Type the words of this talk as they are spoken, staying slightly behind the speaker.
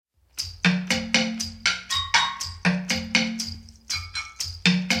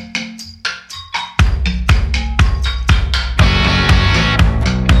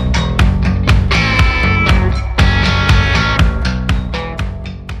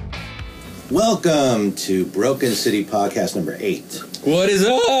Welcome to Broken City Podcast number 8. What is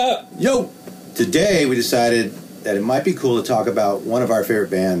up? Yo! Today we decided that it might be cool to talk about one of our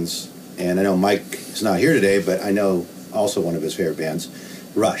favorite bands, and I know Mike is not here today, but I know also one of his favorite bands,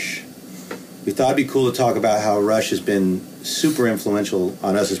 Rush. We thought it'd be cool to talk about how Rush has been super influential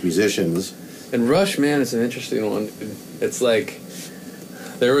on us as musicians. And Rush, man, is an interesting one. It's like,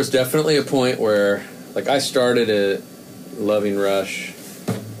 there was definitely a point where, like, I started loving Rush.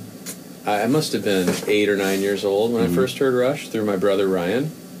 I must have been 8 or 9 years old when I first heard Rush through my brother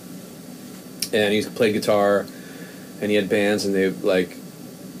Ryan. And he played guitar, and he had bands, and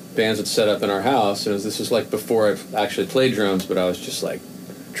bands would set up in our house. And this was like before I actually played drums, but I was just like,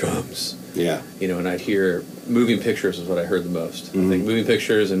 drums. Yeah. You know, and I'd hear Moving Pictures is what I heard the most. I think Moving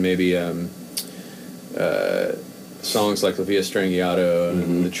Pictures and maybe songs like La Via Strangiato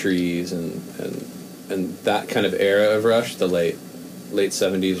and The Trees and that kind of era of Rush, the late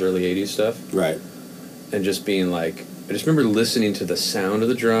 70s, early 80s stuff. Right. And just being like, I just remember listening to the sound of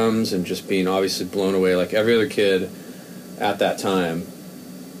the drums and just being obviously blown away like every other kid at that time.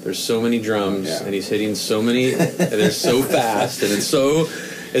 There's so many drums, and he's hitting so many, and they're so fast, and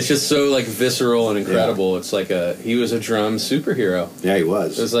it's just so like visceral and incredible. Yeah. It's like he was a drum superhero. Yeah, he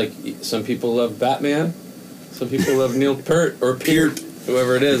was. It was like, some people love Batman, some people love Neil Peart, or Peart,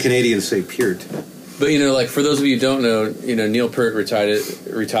 whoever it is. The Canadians say Peart. But, you know, like, for those of you who don't know, you know, Neil Peart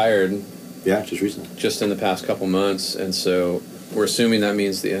retired. Yeah, just recently. Just in the past couple months, and so we're assuming that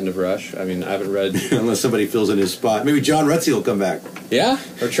means the end of Rush. I mean, I haven't read... Unless somebody fills in his spot. Maybe John Rutsey will come back. Yeah,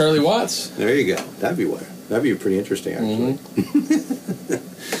 or Charlie Watts. There you go. That'd be pretty interesting, actually.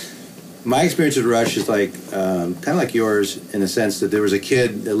 My experience with Rush is like, kind of like yours, in the sense that there was a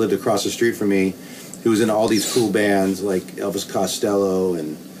kid that lived across the street from me who was in all these cool bands, like Elvis Costello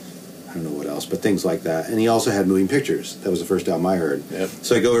and... I don't know what else, but things like that. And he also had Moving Pictures. That was the first album I heard. Yep.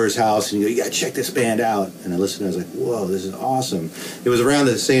 So I go over to his house, and he goes, you got to check this band out. And I listened, and I was like, whoa, this is awesome. It was around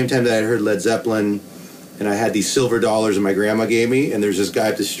the same time that I heard Led Zeppelin, and I had these silver dollars that my grandma gave me, and there's this guy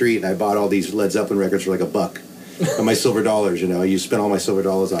up the street, and I bought all these Led Zeppelin records for like $1 on my silver dollars, you know. You spent all my silver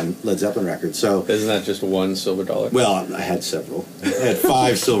dollars on Led Zeppelin records. So isn't that just one silver dollar? Well, I had several. I had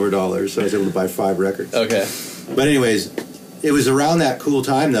 5 silver dollars, so I was able to buy 5 records. Okay. But anyways... It was around that cool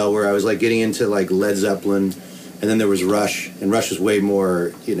time, though, where I was, like, getting into, like, Led Zeppelin, and then there was Rush, and Rush was way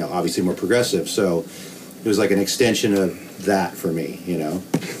more, you know, obviously more progressive, so it was like an extension of that for me, you know?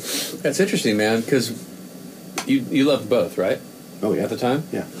 That's interesting, man, because you loved both, right? Oh, yeah. At the time?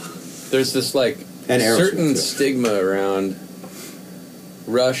 Yeah. There's this, like, certain stigma around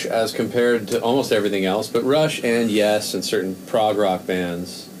Rush as compared to almost everything else, but Rush and Yes and certain prog rock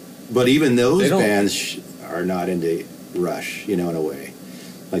bands. But even those bands are not into... Rush, you know, in a way,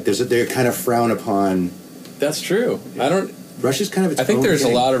 like they're kind of frowned upon. That's true. Yeah. Rush is kind of. I think there's a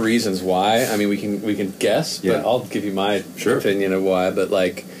lot of reasons why. I mean, we can guess, but I'll give you my opinion of why. But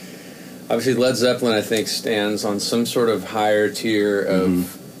like, obviously, Led Zeppelin, I think, stands on some sort of higher tier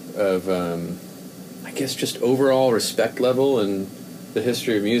of I guess just overall respect level in the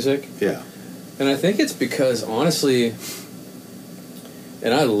history of music. Yeah, and I think it's because honestly,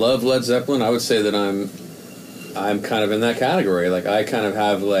 and I love Led Zeppelin. I would say that I'm kind of in that category. Like, I kind of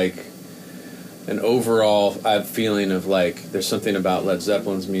have, like, an overall feeling of, like, there's something about Led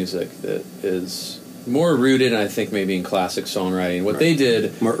Zeppelin's music that is more rooted, I think, maybe in classic songwriting. What they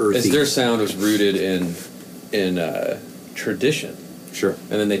did more earthy. Is their sound was rooted in tradition. Sure.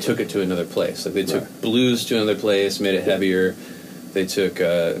 And then they took it to another place. Like, they took blues to another place, made it heavier. They took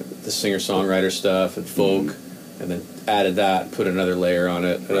the singer-songwriter stuff and folk, and then added that, put another layer on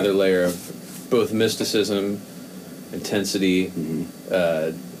it, another layer of both mysticism, intensity,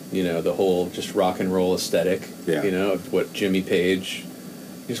 you know, the whole just rock and roll aesthetic, you know, of what Jimmy Page,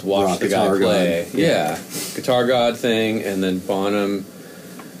 you just watch the guy play. Guitar God thing, and then Bonham.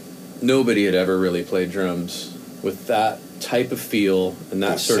 Nobody had ever really played drums with that type of feel and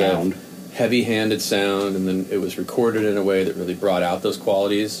that sort of heavy-handed sound, and then it was recorded in a way that really brought out those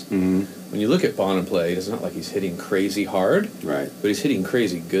qualities. When you look at Bonham play, it's not like he's hitting crazy hard, right? But he's hitting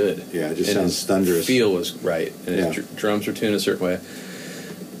crazy good. Yeah, it just sounds thunderous. His feel was right, and his drums were tuned a certain way,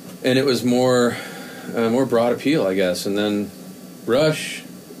 and it was more broad appeal, I guess. And then Rush,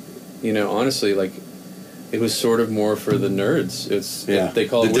 you know, honestly, like, it was sort of more for the nerds. They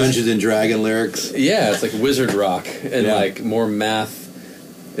call it Dungeons and Dragon lyrics. Yeah, it's like wizard rock and like more math.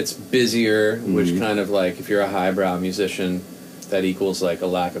 It's busier, which kind of like, if you're a highbrow musician, that equals like a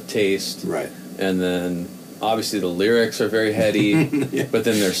lack of taste. Right. And then obviously the lyrics are very heady, but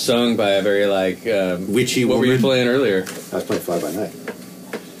then they're sung by a very like witchy what woman. were you playing earlier? I was playing Fly By Night.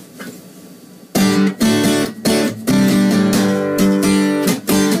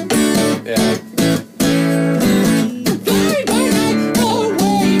 Yeah.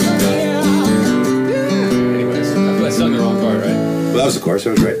 course,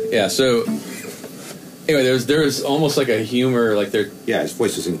 I was right. Yeah. So anyway, there was almost like a humor, like there. Yeah, his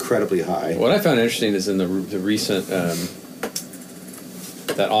voice is incredibly high. What I found interesting is in the recent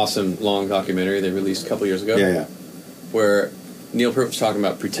that awesome long documentary they released a couple years ago. Yeah. Where Neil Peart was talking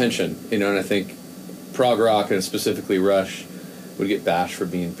about pretension, and I think prog rock and specifically Rush would get bashed for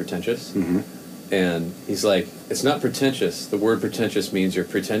being pretentious. Mm-hmm. And he's like, it's not pretentious. The word pretentious means you're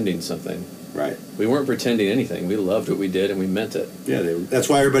pretending something. Right. We weren't pretending anything. We loved what we did and we meant it. Yeah, that's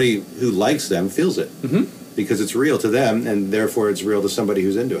why everybody who likes them feels it. Mm-hmm. Because it's real to them, and therefore it's real to somebody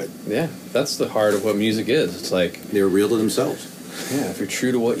who's into it. Yeah, that's the heart of what music is. It's like... They're real to themselves. Yeah, if you're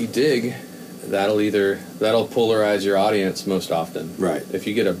true to what you dig, that'll polarize your audience most often. Right. If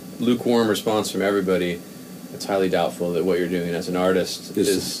you get a lukewarm response from everybody, it's highly doubtful that what you're doing as an artist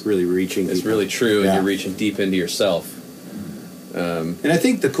is really reaching. Is really true, yeah. And you're reaching deep into yourself. And I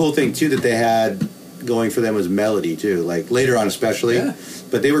think the cool thing too that they had going for them was melody too. Like later on, especially. Yeah.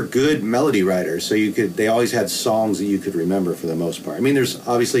 But they were good melody writers, so they always had songs that you could remember for the most part. I mean, there's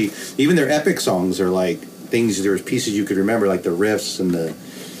obviously even their epic songs are like things. There's pieces you could remember, like the riffs and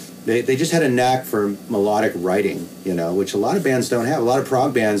They just had a knack for melodic writing, which a lot of bands don't have. A lot of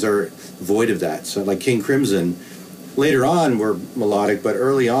prog bands are void of that. So like King Crimson, later on were melodic, but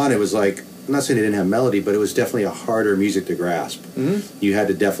early on it was like, I'm not saying they didn't have melody, but it was definitely a harder music to grasp. Mm-hmm. You had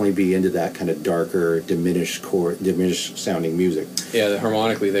to definitely be into that kind of darker, diminished sounding music. Yeah,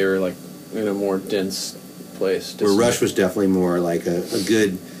 harmonically they were like more dense place. Where Rush was definitely more like a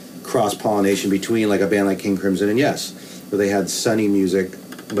good cross-pollination between like a band like King Crimson and Yes, where they had sunny music,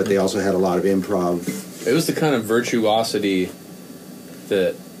 but they also had a lot of improv. It was the kind of virtuosity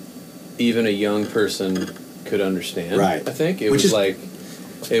that even a young person could understand. Right. I think it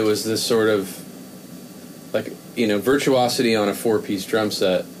was this sort of like virtuosity on a 4-piece drum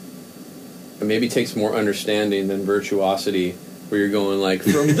set. It maybe takes more understanding than virtuosity, where you're going like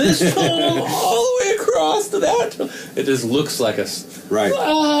from this tone all the way across to that tone. It just looks like a right.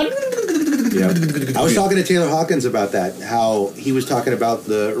 Yeah. I was talking to Taylor Hawkins about that, how he was talking about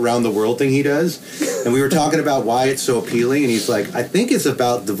the around the world thing he does, and we were talking about why it's so appealing, and he's like, I think it's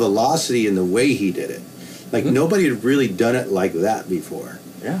about the velocity and the way he did it. Like nobody had really done it like that before.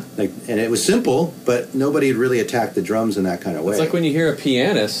 Yeah. And it was simple, but nobody had really attacked the drums in that kind of way. It's like when you hear a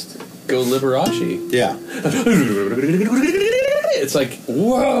pianist go Liberace. Yeah. It's like,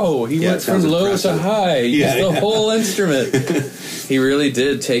 whoa, he went from low to high. He used the whole instrument. He really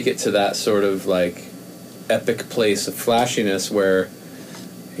did take it to that sort of like epic place of flashiness where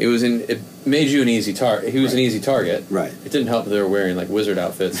it made you an easy target. He was an easy target. Right. It didn't help that they were wearing like wizard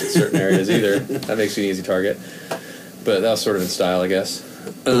outfits in certain areas either. That makes you an easy target. But that was sort of in style, I guess.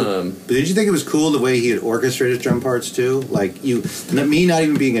 But did you think it was cool the way he had orchestrated his drum parts too? Like me not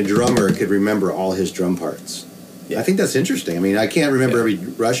even being a drummer could remember all his drum parts. Yeah. I think that's interesting. I mean, I can't remember every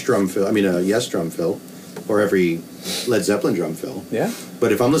Rush drum fill. I mean, a Yes drum fill, or every Led Zeppelin drum fill. Yeah.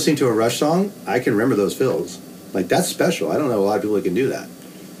 But if I'm listening to a Rush song, I can remember those fills. Like that's special. I don't know a lot of people that can do that.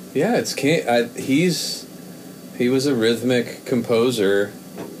 Yeah, he was a rhythmic composer,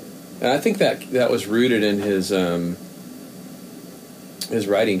 and I think that was rooted in his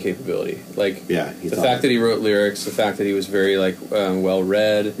writing capability. Like the fact that he wrote lyrics, the fact that he was very well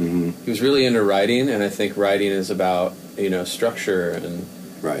read. Mm-hmm. He was really into writing, and I think writing is about structure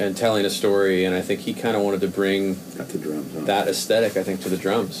and telling a story. And I think he kind of wanted to bring that aesthetic, I think, to the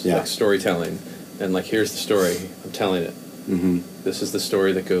drums, like storytelling, and like here's the story, I'm telling it. Mm-hmm. This is the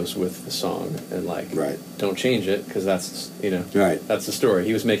story that goes with the song, and don't change it because that's that's the story.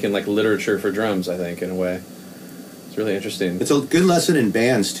 He was making like literature for drums, I think, in a way. It's really interesting. It's a good lesson in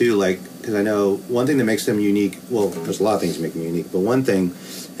bands too, because I know one thing that makes them unique. Well, there's a lot of things that make them unique, but one thing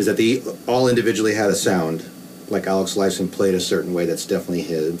is that they all individually had a sound. Like Alex Lifeson played a certain way that's definitely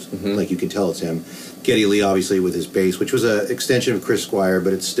his. Mm-hmm. Like you can tell it's him. Geddy Lee obviously with his bass, which was an extension of Chris Squire,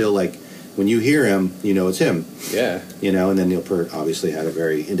 but it's still like when you hear him, it's him. Yeah. And then Neil Peart obviously had a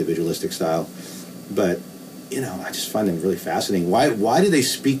very individualistic style, but. I just find them really fascinating. Why do they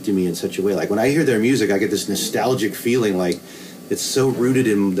speak to me in such a way? Like when I hear their music, I get this nostalgic feeling like it's so rooted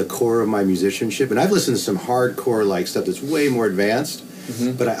in the core of my musicianship. And I've listened to some hardcore stuff that's way more advanced,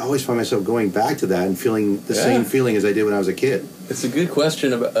 but I always find myself going back to that and feeling the same feeling as I did when I was a kid. It's a good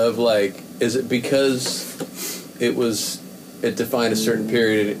question of is it because it defined a certain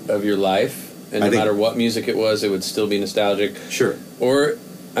period of your life, and no matter what music it was, it would still be nostalgic? Sure. Or...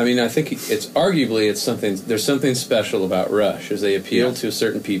 I mean, I think there's something special about Rush, as they appeal to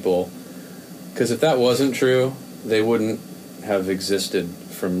certain people, because if that wasn't true, they wouldn't have existed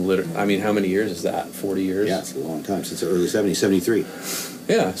from I mean, how many years is that? 40 years? Yeah, it's a long time, since the early 70s, 73.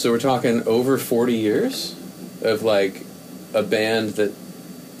 Yeah, so we're talking over 40 years of, a band that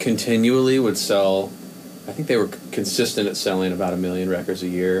continually would sell. I think they were consistent at selling about 1 million records a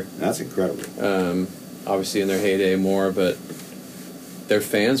year. That's incredible. Obviously in their heyday more, but their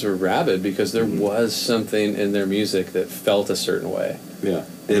fans were rabid because there was something in their music that felt a certain way. Yeah.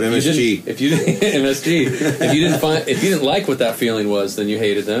 MSG. If you didn't MSG, if you didn't like what that feeling was, then you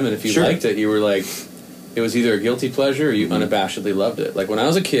hated them, and if you liked it, you were like, it was either a guilty pleasure or you unabashedly loved it. Like when I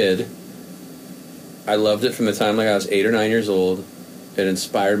was a kid, I loved it from the time like I was 8 or 9 years old. It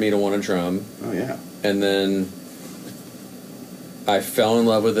inspired me to want to drum. Oh yeah. And then I fell in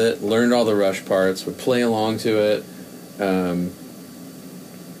love with it, learned all the Rush parts, would play along to it.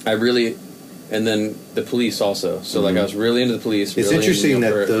 And then the Police also. So like I was really into the Police. It's really interesting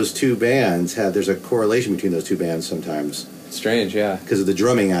that those two bands there's a correlation between those two bands sometimes. Strange, yeah. Because of the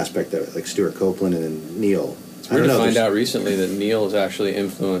drumming aspect of it, like Stuart Copeland and then Neil. It's weird to find out recently that Neil is actually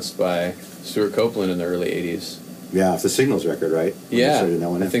influenced by Stuart Copeland in the early 80s. Yeah, it's the Signals record, right? Yeah,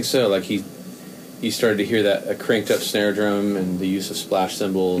 I think so. Like he started to hear that a cranked up snare drum and the use of splash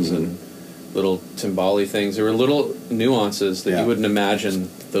cymbals and little timbali things. There were little nuances that you wouldn't imagine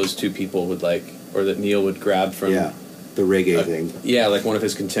those two people would like, or that Neil would grab from. Yeah, the reggae thing. Yeah, like one of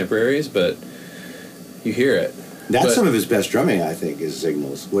his contemporaries, but you hear it. That's some of his best drumming, I think, is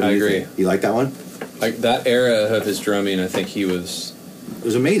Signals. What do you agree. think? You like that one? Like that era of his drumming, I think he was. It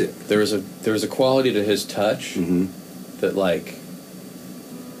was amazing. There was a quality to his touch that like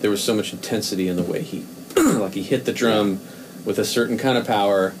there was so much intensity in the way he like he hit the drum with a certain kind of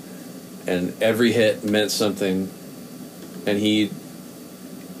power, and every hit meant something. And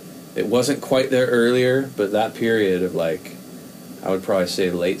it wasn't quite there earlier, but that period of like I would probably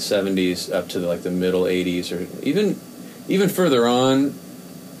say late 70s up to the middle 80s, or even further on,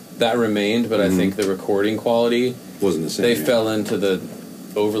 that remained. But I think the recording quality wasn't the same. They fell into the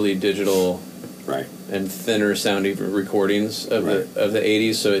overly digital, right, and thinner sounding recordings of the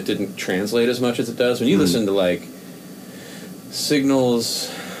 80s, so it didn't translate as much as it does when you listen to like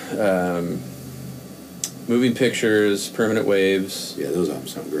Signals, Moving Pictures, Permanent Waves. Yeah, those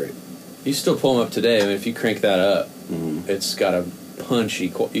albums sound great. You still pull them up today. I mean, if you crank that up, it's got a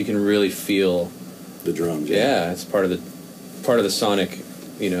punchy. You can really feel the drums. Yeah, it's part of the sonic,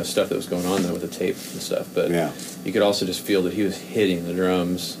 stuff that was going on there with the tape and stuff. But you could also just feel that he was hitting the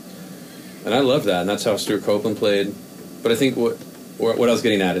drums, and I love that. And that's how Stuart Copeland played. But I think what I was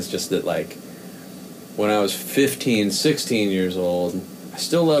getting at is just that, like, when I was 15, 16 years old, I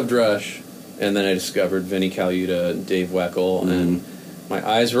still loved Rush, and then I discovered Vinnie Colaiuta and Dave Weckl, and my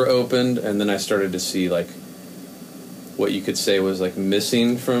eyes were opened, and then I started to see, like, what you could say was, like,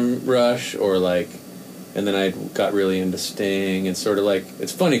 missing from Rush, or, like, and then I got really into Sting, and sort of, like,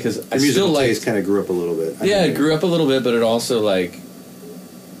 it's funny, because I still, like... taste kind of grew up a little bit. It grew up a little bit, but it also, like,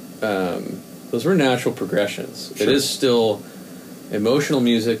 those were natural progressions. Sure. It is still emotional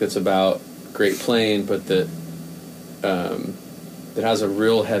music that's about great playing, but that has a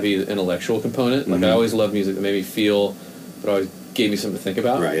real heavy intellectual component. Like, I always loved music that made me feel, but always gave me something to think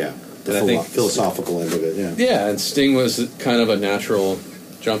about. Right, yeah. I think philosophical end of it, yeah. Yeah, and Sting was kind of a natural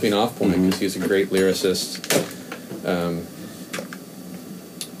jumping off point because he was a great lyricist.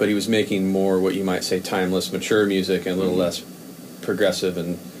 But he was making more what you might say timeless, mature music, and a little less progressive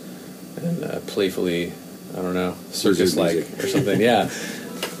and playfully, I don't know, circus-like or something. Yeah,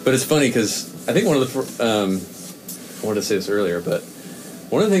 but it's funny because I think one of the I wanted to say this earlier, but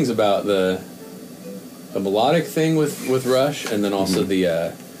one of the things about the melodic thing with Rush, and then also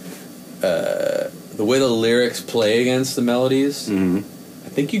the way the lyrics play against the melodies,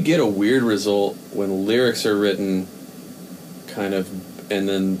 I think you get a weird result when lyrics are written kind of, and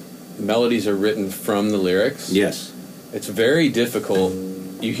then melodies are written from the lyrics. Yes. It's very difficult.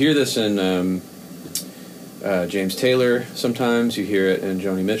 You hear this in James Taylor sometimes. You hear it in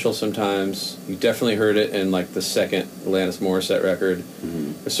Joni Mitchell sometimes. You definitely heard it in, like, the second Alanis Morissette record.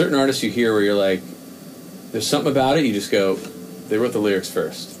 There's certain artists you hear where you're like, there's something about it, you just go, they wrote the lyrics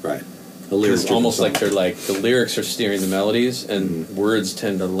first. Right. It's almost like they're like, the lyrics are steering the melodies, and words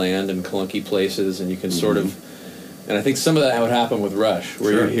tend to land in clunky places, and you can sort of... And I think some of that would happen with Rush,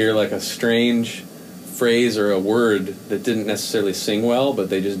 where you hear, like, a strange phrase or a word that didn't necessarily sing well, but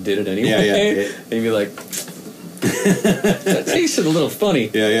they just did it anyway. Yeah. And you'd be like, that tasted a little funny.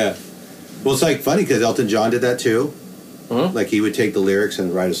 Yeah. Well, it's, like, funny because Elton John did that too. Like, he would take the lyrics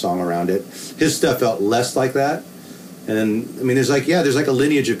and write a song around it. His stuff felt less like that. And then, I mean, there's like a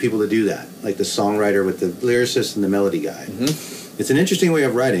lineage of people that do that. Like the songwriter with the lyricist and the melody guy. It's an interesting way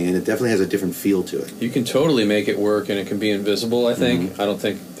of writing, and it definitely has a different feel to it. You can totally make it work, and it can be invisible, I think. I don't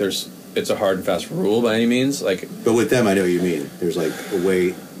think it's a hard and fast rule by any means. Like, but with them, I know what you mean. There's, like, a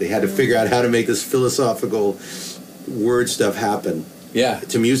way they had to figure out how to make this philosophical word stuff happen. Yeah.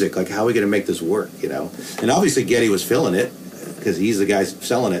 to music. Like, how are we going to make this work, you know? And obviously Geddy was feeling it because he's the guy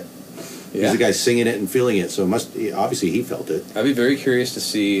selling it. Yeah. He's the guy singing it and feeling it, so obviously he felt it. I'd be very curious to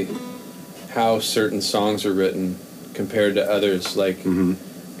see how certain songs are written compared to others, like,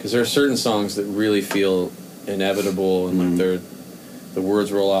 because there are certain songs that really feel inevitable, and like the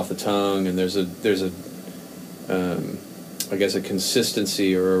words roll off the tongue, and there's a I guess a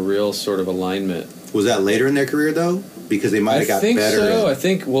consistency or a real sort of alignment. Was that later in their career though? Because they might have got better. I think so. I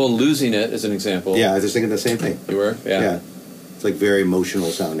think, Losing It is an example. Yeah, I was thinking the same thing. You were? Yeah. It's like very emotional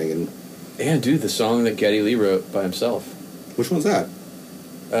sounding. And dude, the song that Geddy Lee wrote by himself. Which one's that?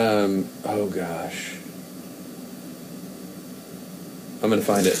 Oh gosh, I'm gonna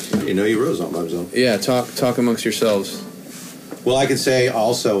find it. You know, you wrote something by himself. Yeah, talk amongst yourselves. Well, I can say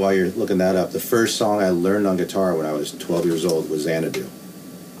also, while you're looking that up, the first song I learned on guitar when I was 12 years old was Xanadu.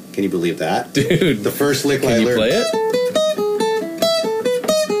 Can you believe that? Dude. The first lick Can I you learned. play it?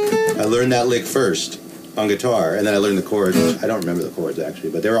 I learned that lick first on guitar, and then I learned the chords. I don't remember the chords,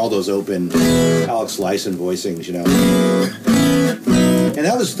 actually, but they were all those open Alex Lifeson voicings, you know. And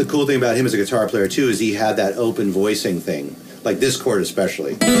that was the cool thing about him as a guitar player, too, is he had that open voicing thing. Like this chord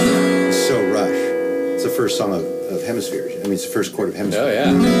especially. It's so Rush. It's the first song of Hemispheres. I mean, it's the first chord of Hemispheres. Oh,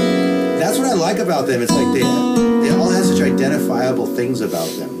 yeah. That's what I like about them. It's like they all have such identifiable things about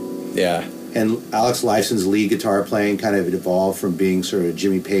them. Yeah. And Alex Lifeson's lead guitar playing kind of evolved from being sort of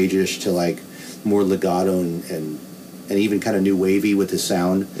Jimmy Page-ish to like more legato and even kind of new wavy with his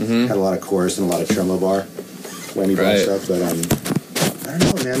sound. Had a lot of chorus and a lot of tremolo bar, whammy bar stuff. But I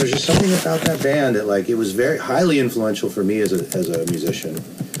don't know, man. There's just something about that band that like it was very highly influential for me as a musician,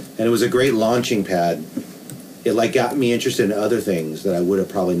 and it was a great launching pad. It like got me interested in other things that I would have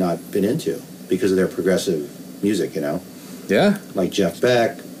probably not been into because of their progressive music, you know. Yeah. Like Jeff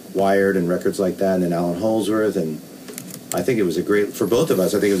Beck, Wired, and records like that, and then Alan Holdsworth, and I think it was a great for both of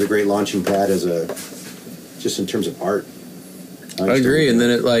us. I think it was a great launching pad just in terms of art. I agree, and then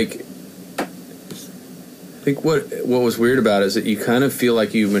it like. I think what was weird about it is that you kind of feel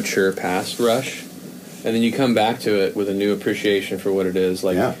like you mature past Rush, and then you come back to it with a new appreciation for what it is.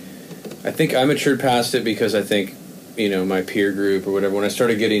 Like, I think I matured past it because I think, you know, my peer group or whatever, when I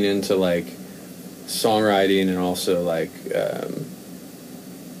started getting into like songwriting and also like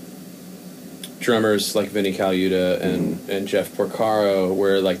drummers like Vinnie Colaiuta and Jeff Porcaro,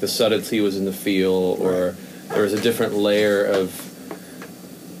 where like the subtlety was in the feel, or there was a different layer of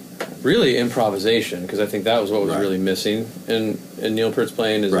really improvisation, because I think that was what was really missing in Neil Peart's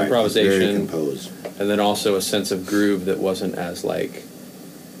playing is improvisation, very composed, and then also a sense of groove that wasn't as like.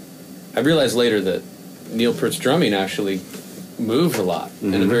 I realized later that Neil Peart's drumming actually moved a lot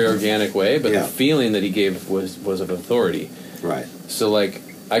in a very organic way, but the feeling that he gave was of authority. Right. So like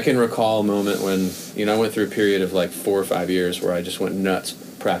I can recall a moment when, you know, I went through a period of like 4 or 5 years where I just went nuts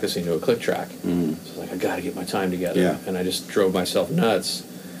practicing to a click track. So I was like, I got to get my time together, and I just drove myself nuts.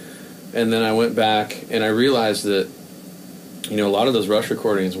 And then I went back and I realized that, you know, a lot of those Rush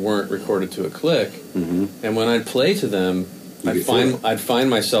recordings weren't recorded to a click. And when I'd play to them, I'd find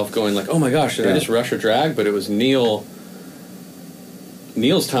myself going like, oh my gosh, did I just rush or drag? But it was Neil's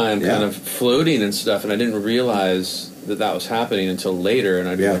time kind of floating and stuff, and I didn't realize that was happening until later. And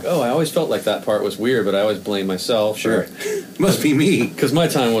I'd be like, oh, I always felt like that part was weird, but I always blame myself. Sure. Must be me. Because my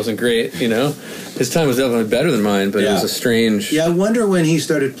time wasn't great, you know? His time was definitely better than mine, but it was a strange... Yeah, I wonder when he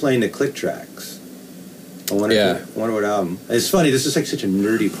started playing the click tracks. I wonder what album. It's funny, this is like such a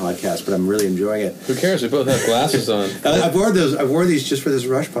nerdy podcast, but I'm really enjoying it. Who cares? We both have glasses on. I wore these just for this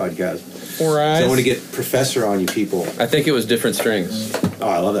Rush podcast. All right. So I want to get Professor on you people. I think it was Different Strings. Oh,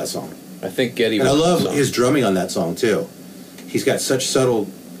 I love that song. I think Geddy was. And I love his drumming on that song, too. He's got such subtle...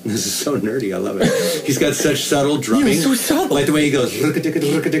 This is so nerdy, I love it. He's got such subtle drumming. So subtle. Like the way he goes...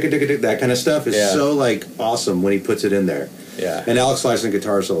 That kind of stuff is so, like, awesome when he puts it in there. Yeah. And Alex Lifeson's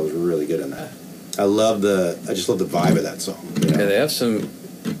guitar solo is really good in that. I just love the vibe of that song. You know? Yeah,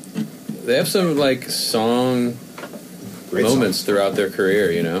 they have some like song great moments songs throughout their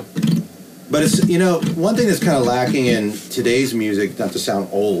career, you know. But it's, you know, one thing that's kind of lacking in today's music, not to sound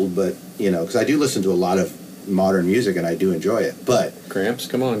old, but, you know, because I do listen to a lot of modern music and I do enjoy it, but... Gramps,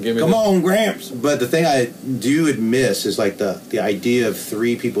 come on, give me Come on, Gramps! But the thing I do miss is, like, the idea of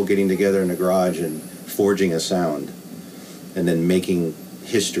 3 people getting together in a garage and forging a sound and then making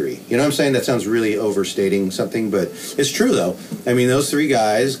history. You know what I'm saying? That sounds really overstating something, but it's true, though. I mean, those 3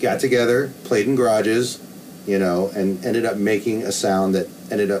 guys got together, played in garages, you know, and ended up making a sound that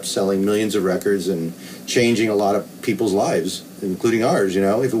ended up selling millions of records and changing a lot of people's lives, including ours, you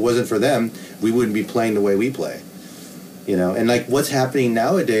know. If it wasn't for them, we wouldn't be playing the way we play, you know. And, like, what's happening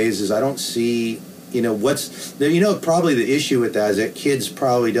nowadays is I don't see probably the issue with that is that kids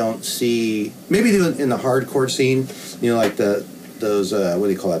probably don't see, maybe in the hardcore scene, like those what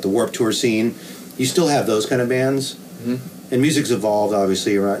do you call that, the Warped Tour scene, you still have those kind of bands. Mm-hmm. And music's evolved,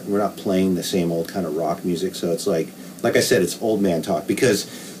 obviously. We're not playing the same old kind of rock music, so it's like I said, it's old man talk, because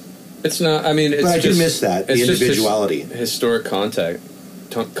it's not, I mean, it's but I just, do miss that, the individuality. Historic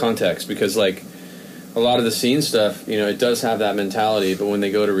context, because like a lot of the scene stuff, it does have that mentality, but when they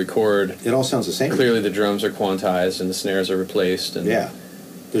go to record, it all sounds the same. Clearly the drums are quantized and the snares are replaced, and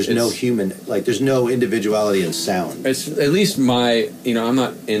there's no human, there's no individuality in sound. It's at least my, I'm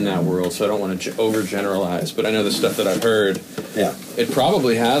not in that world, so I don't want to overgeneralize, but I know the stuff that I've heard, it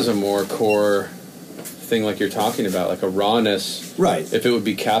probably has a more core thing like you're talking about, like a rawness, right? If it would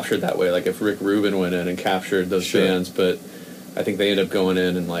be captured that way, like if Rick Rubin went in and captured those bands, but I think they end up going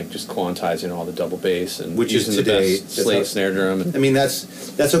in and like just quantizing all the double bass and which using is today, the best slate snare drum. I mean,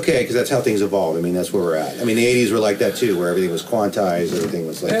 that's okay, because that's how things evolve. I mean, that's where we're at. I mean, the '80s were like that too, where everything was quantized, everything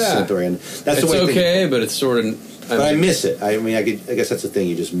was like synth oriented. That's the way. It's okay, things, but it's sort of. But I miss it. I mean, I guess that's the thing.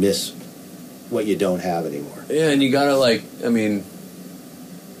 You just miss what you don't have anymore. Yeah, and you gotta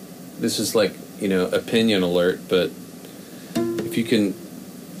this is like opinion alert, but if you can,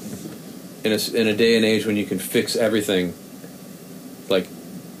 in a day and age when you can fix everything. Like,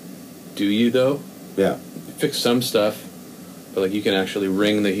 do you though? Yeah. Fix some stuff, but like you can actually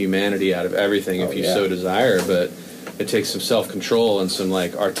wring the humanity out of everything if you so desire. But it takes some self-control and some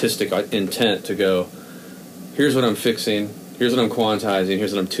like artistic intent to go, here's what I'm fixing, here's what I'm quantizing,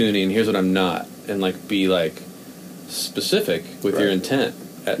 here's what I'm tuning, here's what I'm not, and like be like specific with your intent,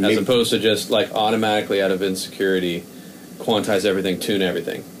 as opposed to just like automatically out of insecurity quantize everything, tune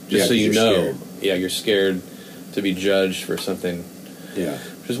everything, just so you know. Scared. Yeah, you're scared to be judged for something. Yeah.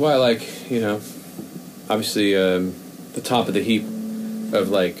 Which is why I like, obviously the top of the heap of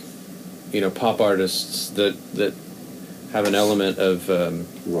like, pop artists that have an element of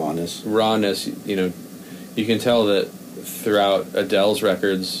rawness. You can tell that throughout Adele's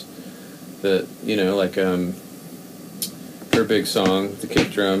records that, like her big song, the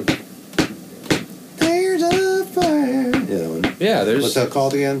kick drum. There's a fire. Yeah, that one. Yeah, there's... What's that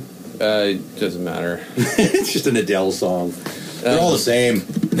called again? It doesn't matter. It's just an Adele song. They're all the same.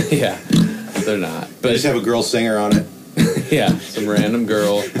 Yeah, they're not. But they just have a girl singer on it. Yeah, some random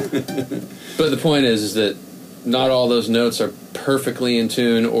girl. But the point is that not all those notes are perfectly in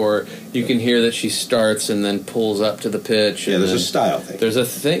tune, or you can hear that she starts and then pulls up to the pitch. Yeah, there's a style thing. There's a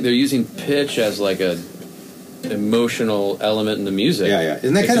thing. They're using pitch as like a emotional element in the music. Yeah.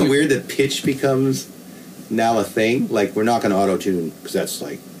 Isn't that kind of weird that pitch becomes now a thing? Like, we're not going to auto-tune because that's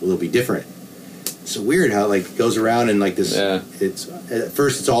like a little bit different. It's weird how it goes around and like this. Yeah. It's at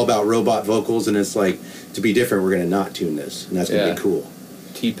first it's all about robot vocals, and it's like, to be different, we're going to not tune this, and that's going to be cool.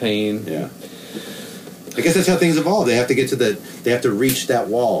 T-Pain. Yeah. I guess that's how things evolve. They have to they have to reach that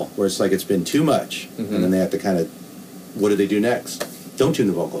wall where it's like it's been too much, and then they have to kind of, what do they do next? Don't tune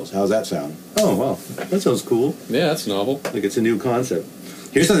the vocals. How's that sound? Oh, well, that sounds cool. Yeah, that's novel. Like, it's a new concept.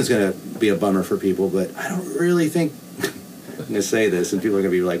 Here's something that's going to be a bummer for people, but I don't really think I'm going to say this, and people are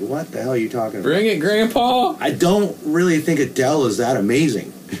going to be like, what the hell are you talking about? Bring it, Grandpa! I don't really think Adele is that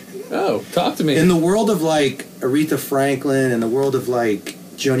amazing. Oh, talk to me. In the world of, like, Aretha Franklin, and the world of, like,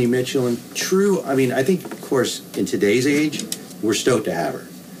 Joni Mitchell, and I think, of course, in today's age, we're stoked to have her.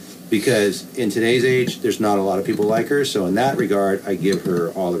 Because in today's age, there's not a lot of people like her, so in that regard, I give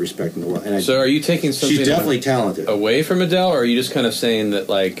her all the respect in the world. And so are you taking something she's definitely talented. Away from Adele, or are you just kind of saying that,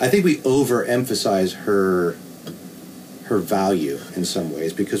 like... I think we overemphasize her value in some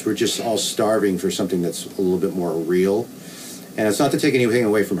ways, because we're just all starving for something that's a little bit more real. And it's not to take anything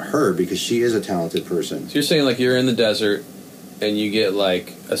away from her, because she is a talented person. So you're saying, like, you're in the desert, and you get,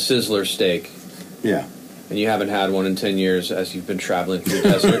 like, a Sizzler steak. Yeah. And you haven't had one in 10 years as you've been traveling through the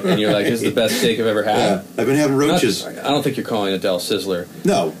desert, and you're like, this is the best steak I've ever had. Yeah. I've been having roaches. I don't think you're calling Adele Sizzler.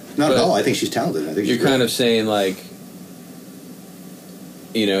 No, not at all. I think she's talented. I think you're kind of saying, like,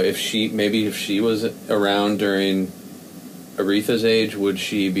 if she was around during Aretha's age, would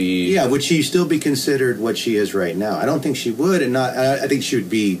she be... Yeah, would she still be considered what she is right now? I don't think she would, and I think she would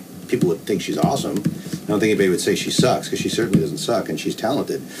be... People would think she's awesome. I don't think anybody would say she sucks, because she certainly doesn't suck, and she's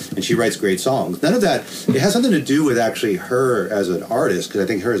talented, and she writes great songs. None of that... It has something to do with actually her as an artist, because I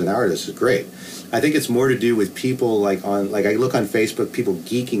think her as an artist is great. I think it's more to do with people, I look on Facebook, people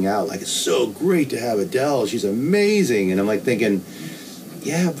geeking out, like, it's so great to have Adele, she's amazing, and I'm like thinking,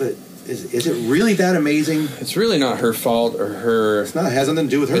 yeah, but... Is it really that amazing? It's really not her fault or her... It's not. It has nothing to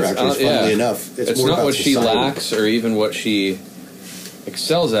do with her, actually, funnily enough. It's more not about what society. She lacks or even what she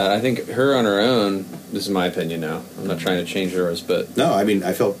excels at. I think her on her own, this is my opinion now, I'm not trying to change yours, but... No, I mean,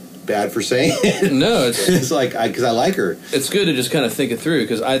 I felt bad for saying it. No, it's it's like because I like her. It's good to just kind of think it through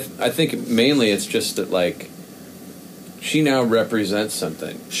because I think mainly it's just that like she now represents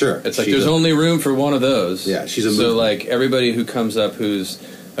something. Sure, it's like there's only room for one of those. Yeah, she's a so movement. like everybody who comes up who's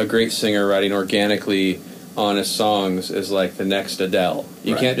a great singer writing organically honest songs is like the next Adele.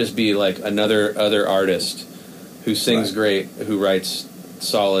 You can't just be like another other artist who sings great, who writes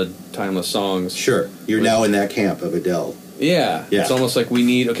solid timeless songs. Sure, you're now in that camp of Adele. Yeah, it's almost like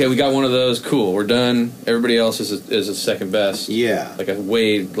we got one of those. Cool, we're done. Everybody else is a second best. Yeah, like a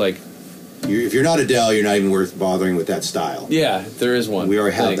way like. If you're not Adele, you're not even worth bothering with that style. Yeah, there is one. We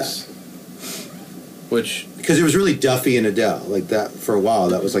already have that. Which because it was really Duffy and Adele like that for a while.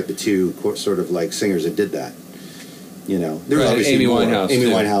 That was like the two sort of like singers that did that. You know, there was obviously Amy Winehouse.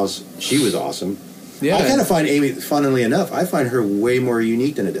 Amy Winehouse, she was awesome. Yeah, I kind of find Amy, funnily enough, I find her way more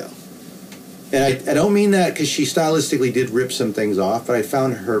unique than Adele. And I don't mean that because she stylistically did rip some things off, but I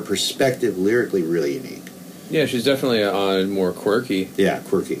found her perspective lyrically really unique. Yeah, she's definitely more quirky. Yeah,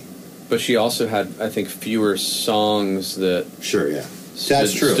 quirky. But she also had, I think, fewer songs that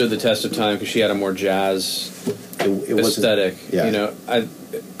That's true. Stood the test of time because she had a more jazz aesthetic. Yeah. You know,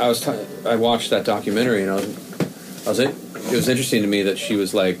 I watched that documentary and it was interesting to me that she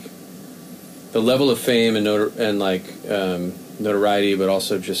was like the level of fame and notoriety, but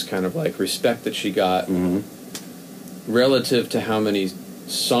also just kind of like respect that she got relative to how many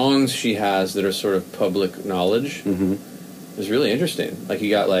songs she has that are sort of public knowledge is really interesting. Like you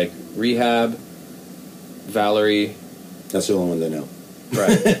got like Rehab, Valerie. That's the only one that I know.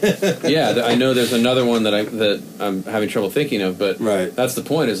 Right. Yeah, I know there's another one that I'm having trouble thinking of, but that's the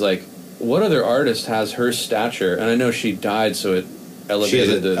point. Is like, what other artist has her stature? And I know she died, so it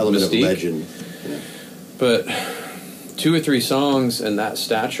elevated the element mystique. of legend. Yeah. But 2 or 3 songs and that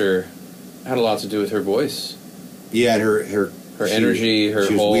stature had a lot to do with her voice. Yeah, and her energy,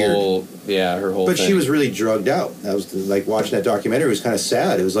 her whole weird. Yeah, her whole. But thing. she was really drugged out. That was like watching that documentary. It was kind of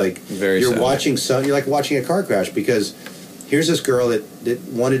sad. It was like you're like watching a car crash because here's this girl that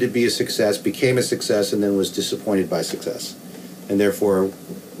wanted to be a success, became a success, and then was disappointed by success, and therefore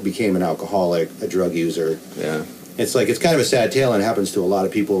became an alcoholic, a drug user. Yeah, it's kind of a sad tale, and it happens to a lot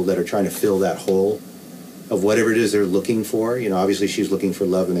of people that are trying to fill that hole of whatever it is they're looking for. You know, obviously she's looking for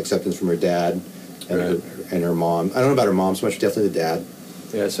love and acceptance from her dad and her mom. I don't know about her mom so much, definitely the dad.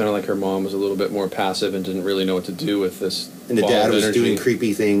 Yeah, it sounded like her mom was a little bit more passive and didn't really know what to do with this. And the dad was doing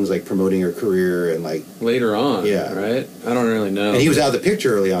creepy things like promoting her career and like later on. Yeah, right. I don't really know. And he was out of the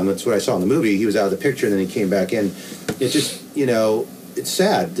picture early on. That's what I saw in the movie. He was out of the picture, and then he came back in. It just it's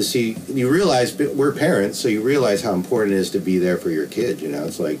sad to see. You realize we're parents, so you realize how important it is to be there for your kid. You know,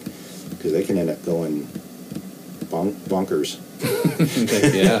 it's like because they can end up going bonkers.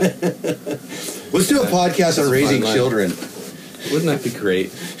 Yeah. Let's do a podcast on raising children. Wouldn't that be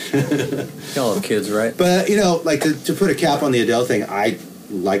great? Y'all have kids, right? But, like to put a cap on the Adele thing, I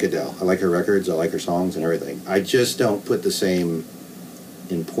like Adele. I like her records. I like her songs and everything. I just don't put the same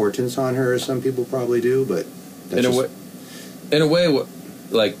importance on her as some people probably do, but that's in a way,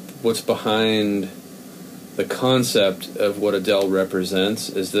 like what's behind the concept of what Adele represents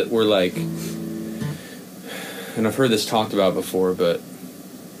is that we're like, and I've heard this talked about before, but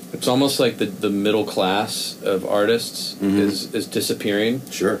it's almost like the middle class of artists is disappearing.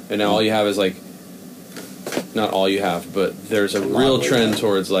 Sure. And now all you have is like, not all you have, but there's a real trend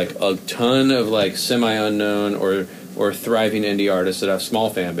towards like a ton of like semi-unknown or thriving indie artists that have small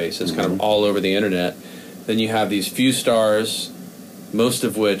fan bases kind of all over the internet. Then you have these few stars, most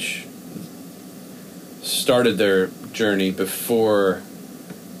of which started their journey before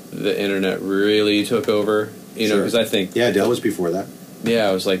the internet really took over. You know, because I think... Yeah, Adele was before that.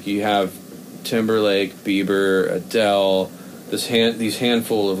 Yeah, it was like you have Timberlake, Bieber, Adele, these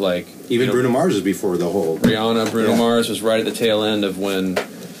handful of like... Even Bruno Mars was before the whole... Rihanna, Bruno Mars was right at the tail end of when...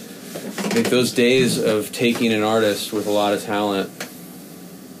 I think those days of taking an artist with a lot of talent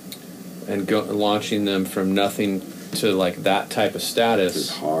and launching them from nothing to like that type of status...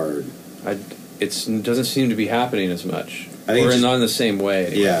 It's hard. It doesn't seem to be happening as much. I think or not in the same way.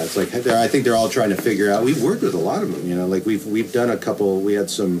 Anyway. Yeah, it's like I think they're all trying to figure out. We've worked with a lot of them, like we've done a couple. We had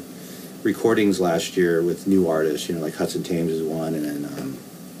some recordings last year with new artists, like Hudson Thames is one, and then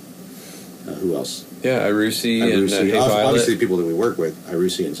who else? Yeah, Irusi and Hey Violet. Obviously, people that we work with,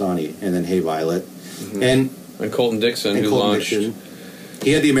 Irusi and Sonny, and then Hey Violet, and Colton Dixon, who launched.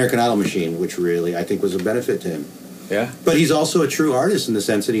 He had the American Idol machine, which really I think was a benefit to him. Yeah, but he's also a true artist in the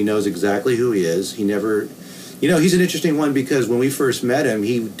sense that he knows exactly who he is. He never. He's an interesting one because when we first met him,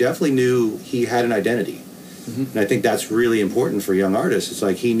 he definitely knew he had an identity. And I think that's really important for young artists. It's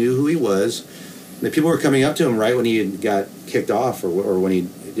like he knew who he was. And the people were coming up to him right when he got kicked off or when he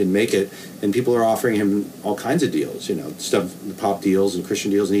didn't make it, and people are offering him all kinds of deals, stuff, pop deals and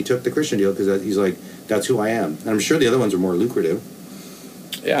Christian deals, and he took the Christian deal because he's like, that's who I am. And I'm sure the other ones are more lucrative.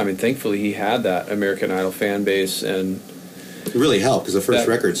 Yeah, I mean, thankfully he had that American Idol fan base, and it really helped because the first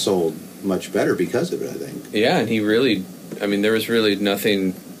record sold much better because of it, I think. Yeah, and he really, I mean, there was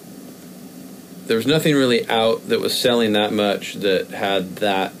nothing really out that was selling that much that had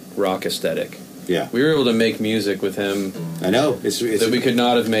that rock aesthetic. Yeah. We were able to make music with him. I know. It's that we could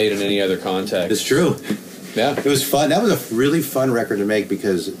not have made in any other context. It's true. Yeah. It was fun. That was a really fun record to make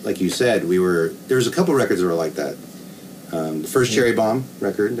because, like you said, there was a couple records that were like that. The first Cherry Bomb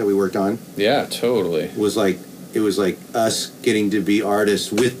record that we worked on. Yeah, totally. Was like us getting to be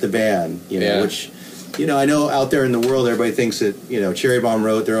artists with the band, which, I know out there in the world everybody thinks that, Cherry Bomb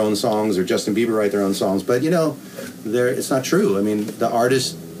wrote their own songs or Justin Bieber write their own songs, but, it's not true. I mean, the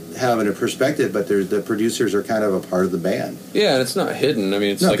artists have a perspective, but the producers are kind of a part of the band. Yeah, and it's not hidden. I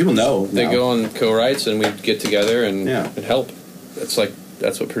mean, it's people know. They go on co-writes and we get together and help. It's like,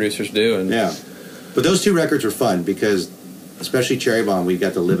 that's what producers do. And yeah. But those two records were fun because, especially Cherry Bomb, we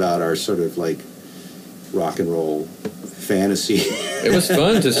got to live out our sort of like rock and roll fantasy. It was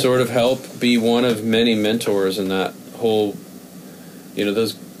fun to sort of help be one of many mentors in that whole,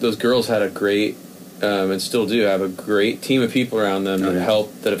 those girls had a great, and still do have a great team of people around them that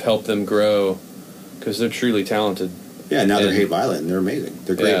have helped them grow because they're truly talented. Yeah, now they're Hate Violet and they're amazing.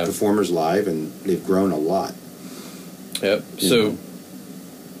 They're great performers live and they've grown a lot. Yep. So,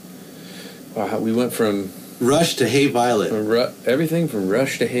 wow, we went from Rush to Hate Violet. Everything from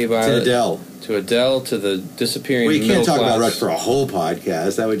Rush to Hate Violet. To Adele to the disappearing middle class. Well, you can't talk about Rush for a whole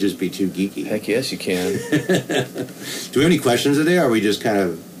podcast. That would just be too geeky. Heck yes, you can. Do we have any questions today, or are we just kind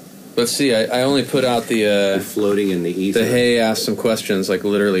of... Let's see, I only put out the... floating in the ether. The Hey asked some questions, like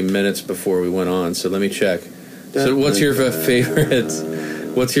literally minutes before we went on, so let me check. So what's your favorite...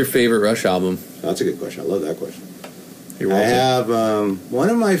 What's your favorite Rush album? That's a good question. I love that question. I have one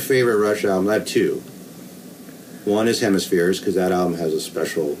of my favorite Rush albums. I have two. One is Hemispheres, because that album has a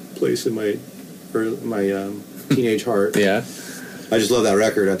special place in my teenage heart. Yeah. I just love that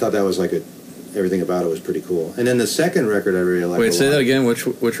record. I thought that was like everything about it was pretty cool. And then the second record I really liked. Wait, say that again. Which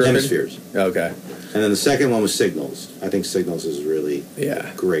record? Hemispheres. Okay. And then the second one was Signals. I think Signals is really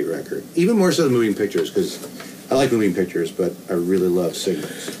a great record. Even more so than Moving Pictures, because I like Moving Pictures, but I really love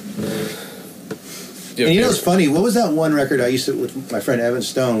Signals. And it's funny, what was that one record I used to, with my friend Evan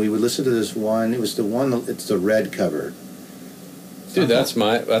Stone, we would listen to this one, it's the red cover. Dude, that's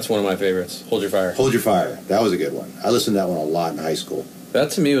one of my favorites. Hold Your Fire. Hold Your Fire. That was a good one. I listened to that one a lot in high school.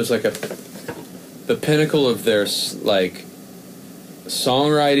 That to me was like the pinnacle of their like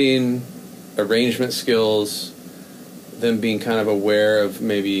songwriting, arrangement skills, them being kind of aware of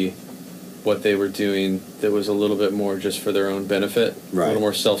maybe what they were doing that was a little bit more just for their own benefit, right. A little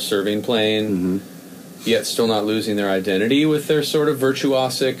more self-serving playing, yet still not losing their identity with their sort of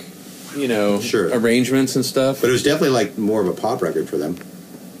virtuosic, arrangements and stuff. But it was definitely like more of a pop record for them.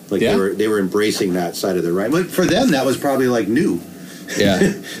 Like they were embracing that side of the writing. But for them, that was probably like new. Yeah,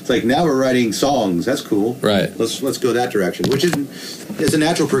 it's like now we're writing songs. That's cool. Right. Let's go that direction, which is a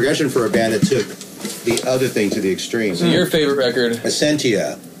natural progression for a band that took the other thing to the extreme. So your favorite record?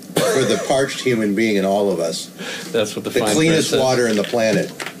 Essentia, for the parched human being in all of us. That's what the cleanest water in the planet.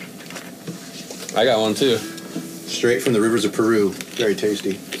 I got one too. Straight from the rivers of Peru. Very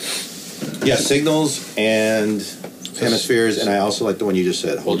tasty. Yeah, Signals and Hemispheres, and I also like the one you just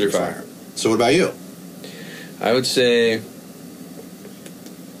said, Hold Your Fire. So what about you? I would say...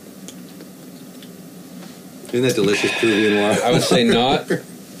 Isn't that delicious Peruvian water? I would say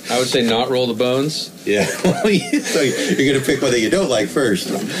not Roll the Bones. Yeah. So you're going to pick one that you don't like first.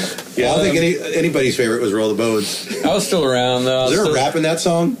 Yeah, I don't think anybody's favorite was Roll the Bones. I was still around, though. Was there a rap in that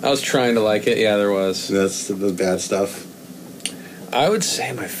song? I was trying to like it. Yeah, there was. That's the bad stuff. I would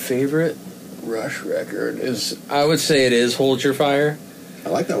say my favorite Rush record is... I would say it is Hold Your Fire. I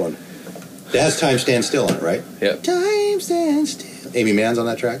like that one. It has Time Stand Still on it, right? Yep. Time Stand Still. Amy Mann's on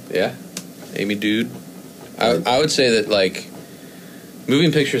that track? Yeah. Amy Dude. I would say that, like,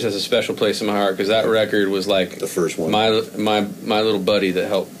 Moving Pictures has a special place in my heart because that record was, like... The first one. My little buddy that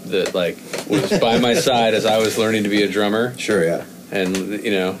was by my side as I was learning to be a drummer. Sure, yeah. And,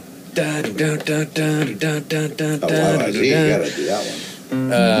 Oh, wow, you gotta do that one.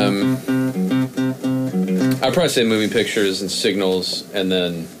 I'd probably say Moving Pictures and Signals and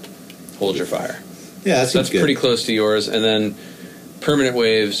then Hold Your Fire. Yeah, that's good. Pretty close to yours. And then Permanent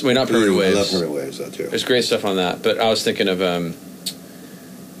Waves. Wait, not Permanent Waves. I love Permanent Waves, though, too. There's great stuff on that. But I was thinking of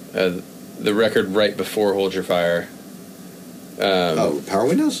the record right before Hold Your Fire. Power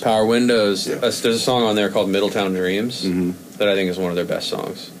Windows? Power Windows. Yeah. There's a song on there called Middletown Dreams. Mm-hmm. that I think is one of their best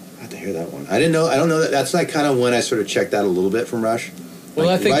songs. I have to hear that one. I don't know that. That's like kind of when I sort of checked out a little bit from Rush. Well,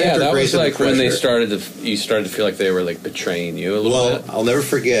 like, I think, right yeah, that Grace was Under like when they Pressure. you started to feel like they were like betraying you a little bit. I'll never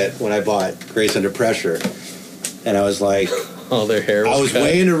forget when I bought Grace Under Pressure, and I was like, All their hair was I was cut.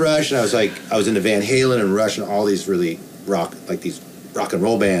 way into Rush, and I was into Van Halen and Rush and all these really rock and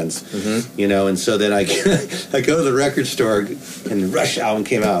roll bands, you know. And so then I I go to the record store, and the Rush album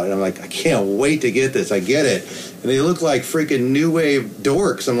came out, and I'm like, I can't wait to get this. I get it, and they look like freaking new wave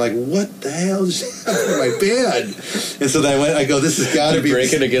dorks. I'm like, what the hell just happened to my band? And so then I go, this has got to be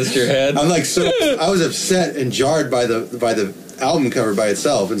breaking against your head. I'm like, so I was upset and jarred by the album cover by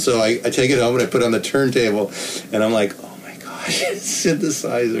itself, and so I take it home and I put it on the turntable, and I'm like, oh my gosh,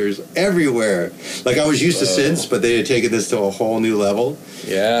 synthesizers everywhere. Like I was used to synths, but they had taken this to a whole new level.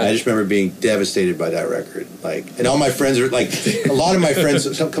 Yeah. I just remember being devastated by that record. Like, and all my friends are like, a lot of my friends,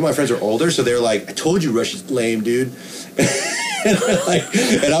 some of my friends are older, so they're like, I told you Rush is lame, dude.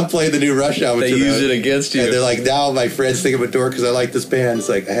 and I'm playing the new Rush album. They to use them, it against you. And they're like, now my friends think I'm a dork because I like this band. It's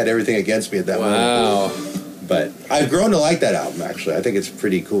like I had everything against me at that moment. Wow. But I've grown to like that album, actually. I think it's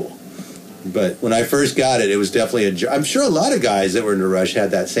pretty cool. But when I first got it, it was definitely I'm sure a lot of guys that were into Rush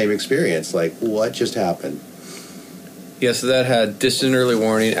had that same experience. Like, what just happened? Yeah, so that had Distant Early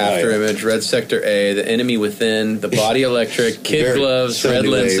Warning, After yeah. Image, Red Sector A, The Enemy Within, The Body Electric, Kid Very Gloves, Red 70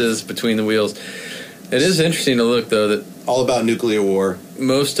 wave. Lenses, Between the Wheels. It is interesting to look, though, that All about nuclear war.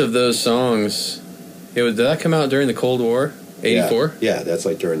 most of those songs, did that come out during the Cold War? 84? Yeah, that's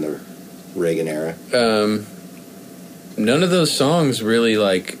like during the Reagan era. None of those songs really,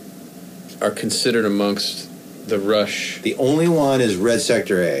 like, are considered amongst the Rush. The only one is Red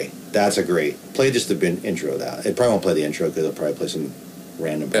Sector A. That's a great. Play just the intro of that. It probably won't play the intro because it'll probably play some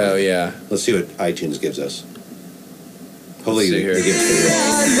random. Oh, yeah. Let's see what iTunes gives us. Hopefully See they here. give us the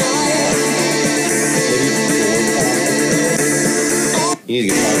You need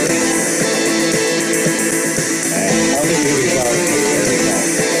to get louder. I don't think we can get louder.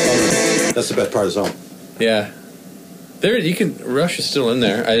 That's the best part of the song. Yeah. Rush is still in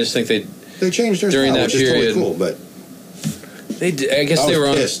there. I just think They changed their During style, that which period. is totally cool, but I guess I they was were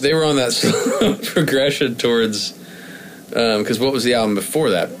on. pissed. They were on that slow progression towards. Because what was the album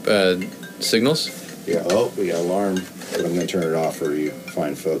before that? Signals. yeah. Oh, we got an alarm, but I'm going to turn it off for you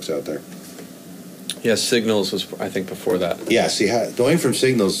fine folks out there. Yeah, Signals was I think before that. Yeah. See, going from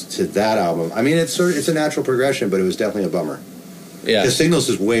Signals to that album. I mean, it's a natural progression, but it was definitely a bummer. Yeah, Because Signals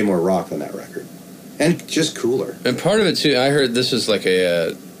is way more rock than that record, and just cooler. and part of it too. I heard this is like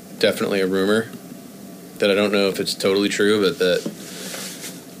a definitely a rumor that I don't know if it's totally true, but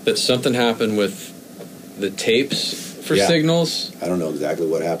that something happened with the tapes for Yeah. Signals. I don't know exactly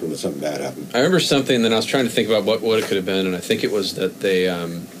what happened, but something bad happened. I remember something. Then I was trying to think about what it could have been, and I think it was that they. I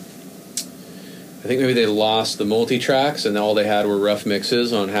think maybe they lost the multi-tracks and all they had were rough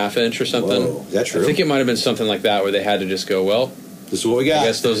mixes on half-inch or something. Whoa, is that true? I think it might have been something like that where they had to just go, well, This is what we I got.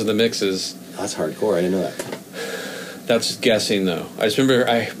 guess those are the mixes. That's hardcore. I didn't know that. That's guessing, though. I just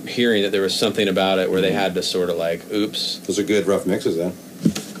remember hearing that there was something about it where they had to sort of like, oops. Those are good rough mixes, then.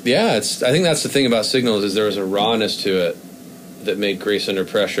 Yeah, I think that's the thing about Signals is there was a rawness to it that made Grace Under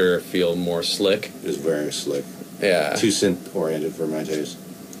Pressure feel more slick. It was very slick. Yeah. Too synth-oriented for my taste.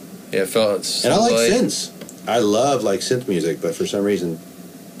 Yeah, it felt so And I like light. synths. I love synth music, but for some reason,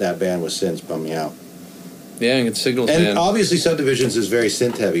 that band with synths bummed me out. Yeah, and Signals, And man. obviously, Subdivisions is very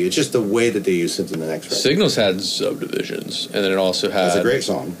synth heavy. It's just the way that they use synth in the next record. Signals had Subdivisions, and then it also That's a had great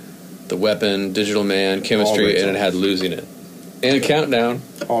song. The Weapon, Digital Man, All Chemistry, great and it songs. had Losing It. And a Countdown.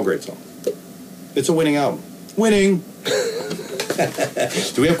 All great songs. It's a winning album. Winning.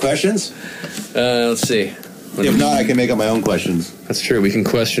 Do we have questions? Let's see. If not, I can make up my own questions. That's true. We can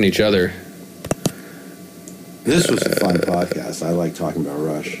question each other. This was a fun podcast. I like talking about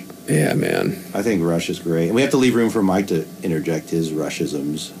Rush. Yeah, man. I think Rush is great. And we have to leave room for Mike to interject his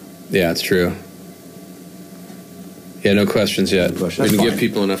Rushisms. Yeah, it's true. Yeah, no questions yet. No questions. We can That's give fine.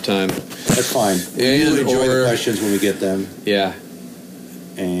 people enough time. That's fine. And We'll enjoy or- the questions when we get them. Yeah.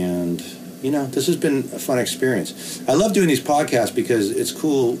 And, this has been a fun experience. I love doing these podcasts because it's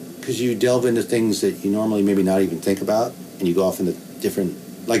cool because you delve into things that you normally maybe not even think about. And you go off into different,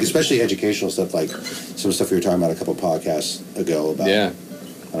 like especially educational stuff, like some stuff we were talking about a couple podcasts ago about, Yeah.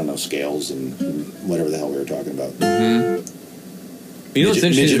 I don't know, scales and whatever the hell we were talking about. You know what's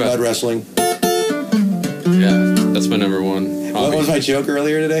interesting midget about... mud wrestling. Yeah, that's my number one hobby. What was my joke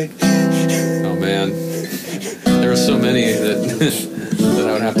earlier today? Oh, man. There were so many that, that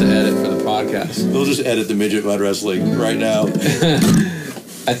I would have to edit for the podcast. We'll just edit the midget mud wrestling right now.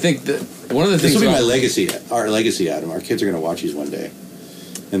 I think that one of the This things will be about... my legacy, our legacy, Adam. Our kids are going to watch these one day.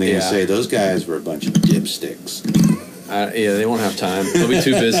 And they're going Yeah. to say, those guys were a bunch of dipsticks. Yeah, they won't have time. They'll be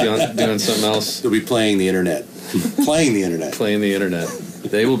too busy on doing something else. They'll be playing the internet. Playing the internet. Playing the internet.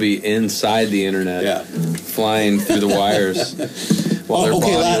 They will be inside the internet. Yeah. Flying through the wires while their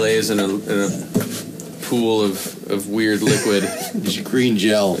body lays in a pool of weird liquid. Green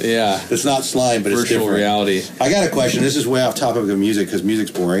gel. Yeah. It's not slime, but it's different. Virtual reality. I got a question. This is way off topic of music because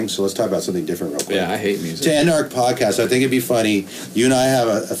music's boring, so let's talk about something different real quick. Yeah, I hate music. To end our podcast, I think it'd be funny. You and I have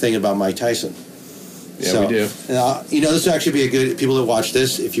a thing about Mike Tyson. Yeah, we do. This would actually be a good... People that watch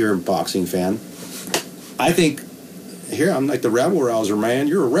this, if you're a boxing fan, I think... Here, I'm like the rabble-rouser, man.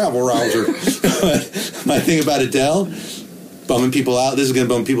 You're a rabble-rouser. My thing about Adele, bumming people out. This is going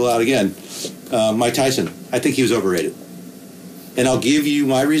to bum people out again. Mike Tyson. I think he was overrated. And I'll give you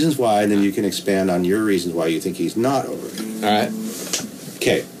my reasons why, and then you can expand on your reasons why you think he's not overrated. All right.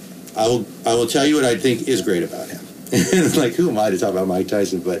 Okay. I will tell you what I think is great about him. It's like, who am I to talk about Mike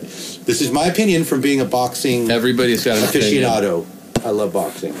Tyson? But this is my opinion from being a boxing Everybody's got an aficionado. I love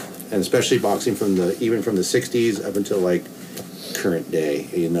boxing. And especially boxing even from the 60s up until like current day.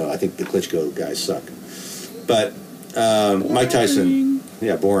 I think the Klitschko guys suck. But Mike Tyson,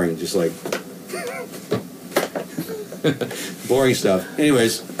 yeah, boring, just like boring stuff.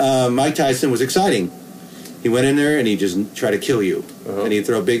 Anyways, Mike Tyson was exciting. He went in there and he just tried to kill you. Uh-huh. And he'd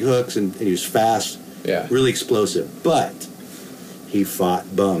throw big hooks and he was fast, Yeah. really explosive. But he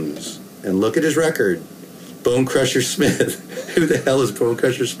fought bums. And look at his record. Bone Crusher Smith. Who the hell is Bone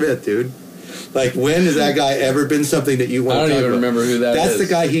Crusher Smith, dude? Like, when has that guy ever been something that you want to talk about? I don't even remember who that That's is.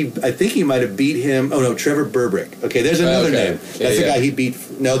 the guy I think he might have beat him. Oh, no, Trevor Burbrick. Okay, there's another name. That's the guy he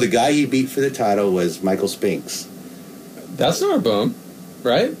beat. No, the guy he beat for the title was Michael Spinks. That's not a bum,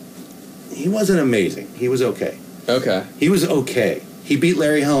 right? He wasn't amazing. He was okay. Okay. He was okay. He beat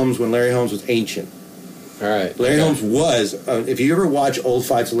Larry Holmes when Larry Holmes was ancient. All right. Larry Holmes was, if you ever watch old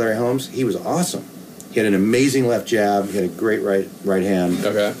fights of Larry Holmes, he was awesome. He had an amazing left jab. He had a great right hand.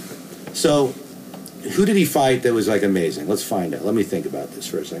 Okay. So, who did he fight that was like amazing? Let's find out. Let me think about this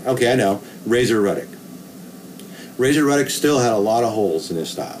for a second. Okay, I know. Razor Ruddock. Razor Ruddock still had a lot of holes in his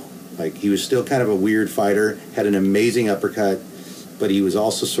style. Like, he was still kind of a weird fighter, had an amazing uppercut, but he was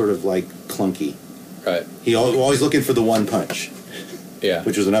also sort of like clunky. Right. He always looking for the one punch. Yeah.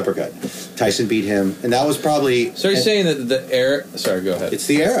 Which was an uppercut. Tyson beat him, and that was probably... So you're saying that the era... Sorry, go ahead. It's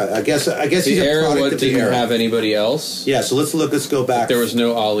the era. I guess the he's a era product of the didn't era. have anybody else? Yeah, so let's go back. There was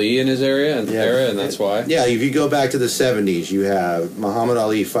no Ali in his era, and that's why? Yeah, if you go back to the 70s, you have Muhammad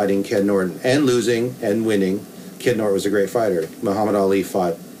Ali fighting Ken Norton, and losing, and winning. Ken Norton was a great fighter. Muhammad Ali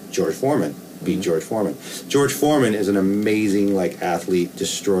fought George Foreman, beat George Foreman. George Foreman is an amazing, like, athlete,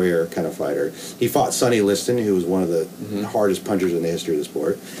 destroyer kind of fighter. He fought Sonny Liston, who was one of the hardest punchers in the history of the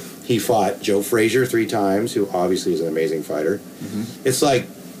sport. He fought Joe Frazier 3 times, who obviously is an amazing fighter. It's like,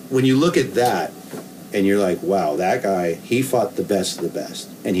 when you look at that, and you're like, wow, that guy, he fought the best of the best.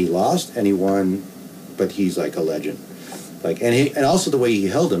 And he lost, and he won, but he's like a legend. Like, and also the way he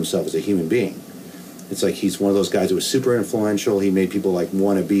held himself as a human being. It's like he's one of those guys who was super influential. He made people like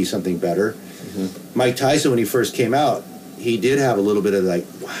want to be something better. Mike Tyson, when he first came out, he did have a little bit of like,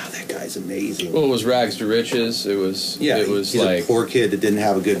 wow, that guy's amazing. Well, it was rags to riches. It was he's like a poor kid that didn't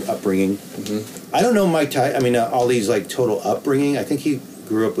have a good upbringing. I don't know Mike Tyson. I mean, Ali's like total upbringing. I think he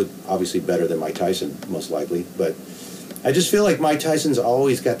grew up with obviously better than Mike Tyson, most likely. But I just feel like Mike Tyson's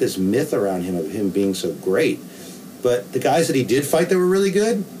always got this myth around him of him being so great. But the guys that he did fight that were really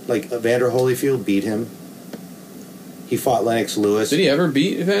good, like Evander Holyfield, beat him. He fought Lennox Lewis. Did he ever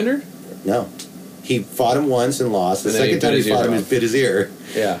beat Evander? No. He fought him once and lost. The second time he fought him, he bit his ear.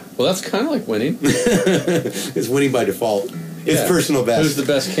 Yeah. Well, that's kind of like winning. It's winning by default. It's personal best. Who's the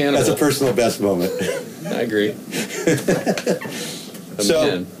best cannibal? That's a personal best moment. I agree.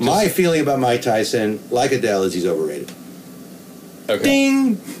 So, my feeling about Mike Tyson, like Adele, is he's overrated. Okay.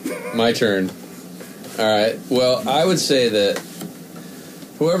 Ding! My turn. All right. Well, I would say that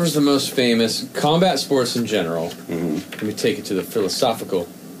whoever's the most famous, combat sports in general, let me take it to the philosophical.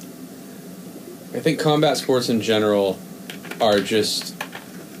 I think combat sports in general are just,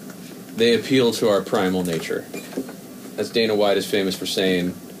 they appeal to our primal nature. As Dana White is famous for saying,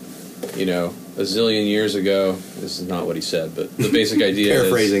 a zillion years ago, this is not what he said, but the basic idea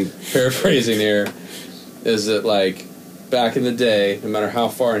paraphrasing here, is that, like, back in the day, no matter how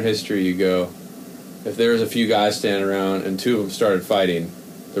far in history you go, if there was a few guys standing around and 2 of them started fighting,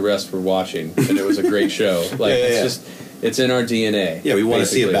 the rest were watching, and it was a great show. Like, it's in our DNA. Yeah, we want to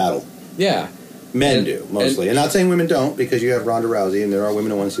see a battle. Yeah. Men do, mostly. And not saying women don't, because you have Ronda Rousey, and there are women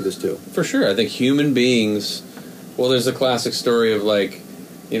who want to see this too. For sure. I think human beings... Well, there's a classic story of, like,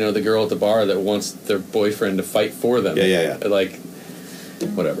 the girl at the bar that wants their boyfriend to fight for them. Yeah. Like,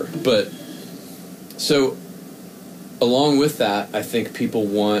 whatever. But, so, along with that, I think people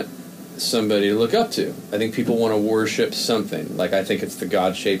want somebody to look up to. I think people want to worship something. Like, I think it's the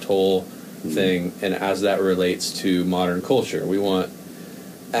God-shaped hole thing, and as that relates to modern culture, we want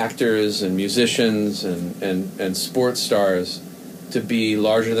actors and musicians and sports stars to be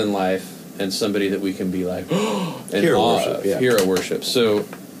larger than life and somebody that we can be like, and Hero awe worship, of, yeah. hero worship. So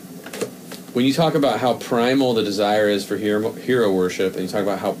when you talk about how primal the desire is for hero worship, and you talk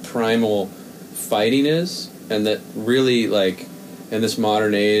about how primal fighting is, and that really, like, in this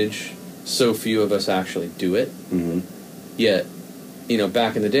modern age, so few of us actually do it. Mm-hmm. Yet, you know,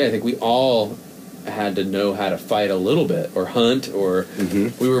 back in the day, I think we all had to know how to fight a little bit, or hunt, or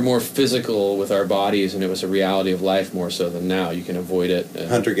we were more physical with our bodies, and it was a reality of life more so than now. You can avoid it.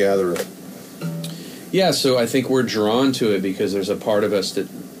 Hunter-gatherer. Yeah, so I think we're drawn to it because there's a part of us that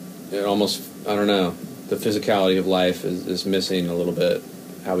it almost, I don't know, the physicality of life is missing a little bit,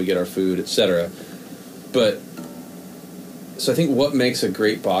 how we get our food, etc. But, so I think what makes a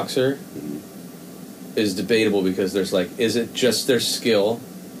great boxer is debatable, because there's like, is it just their skill,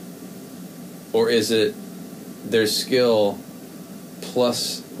 or is it their skill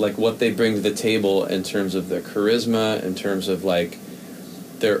plus like what they bring to the table in terms of their charisma, in terms of like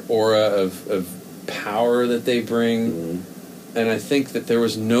their aura of power that they bring. And I think that there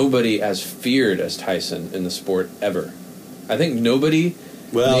was nobody as feared as Tyson in the sport ever. I think nobody.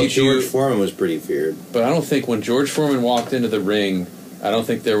 Well, George Foreman was pretty feared. But I don't think when George Foreman walked into the ring, I don't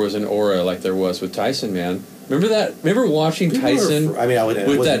think there was an aura like there was with Tyson, man. Remember that? Remember watching Tyson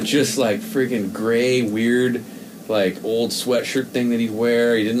with that just like freaking gray, weird, like old sweatshirt thing that he'd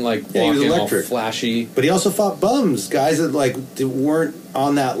wear? He didn't like walk in all flashy. But he also fought bums, guys that like weren't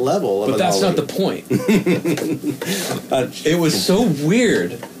on that level. But that's not the point. It was so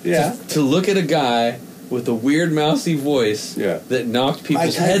weird to look at a guy with a weird mousy voice that knocked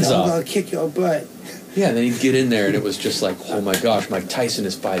people's heads off. I'm gonna kick your butt. Yeah, and then he'd get in there and it was just like, oh my gosh, Mike Tyson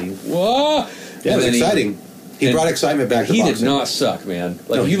is fighting. Whoa! Yeah, it was exciting. He brought excitement back to boxing. He did not suck, man.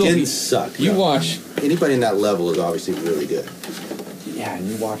 Like, no, he didn't suck. You watch... Anybody in that level is obviously really good. Yeah, and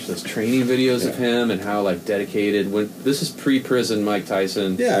you watch those training videos of him and how, like, dedicated... This is pre-prison Mike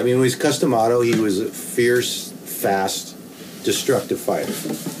Tyson. Yeah, I mean, when he was Customato, he was a fierce, fast, destructive fighter.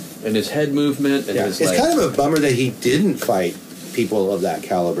 And his head movement and his, it's kind of a bummer that he didn't fight people of that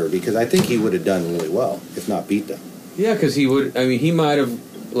caliber, because I think he would have done really well, if not beat them. Yeah, because he would... I mean, he might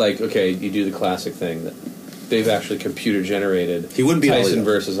have... Like, okay, you do the classic thing that... They've actually computer generated. He wouldn't be Tyson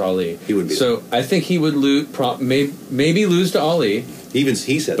versus Ali. He wouldn't be. So I think he would lose. Maybe lose to Ali.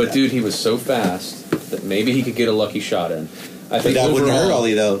 He said but that. Dude, he was so fast that maybe he could get a lucky shot in. I think that wouldn't hurt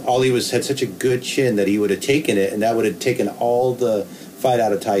Ali though. Ali had such a good chin that he would have taken it, and that would have taken all the fight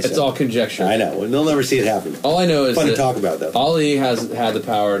out of Tyson. It's all conjecture. I know. They'll never see it happen. All I know is fun to talk about though. Ali had the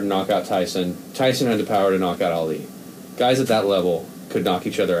power to knock out Tyson. Tyson had the power to knock out Ali. Guys at that level could knock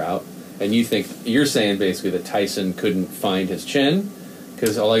each other out. And you're saying basically that Tyson couldn't find his chin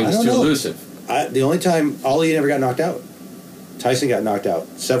because Ali was too elusive. The only time Ali never got knocked out, Tyson got knocked out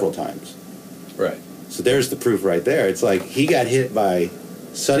several times. Right. So there's the proof right there. It's like he got hit by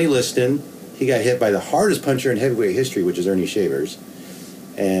Sonny Liston. He got hit by the hardest puncher in heavyweight history, which is Ernie Shavers.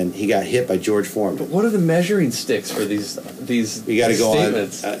 And he got hit by George Foreman. But what are the measuring sticks for these you got to go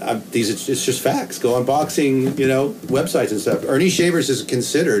statements? on. It's just facts. Go on boxing, websites and stuff. Ernie Shavers is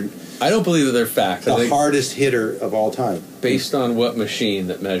considered. I don't believe that they're facts. The hardest hitter of all time. Based on what machine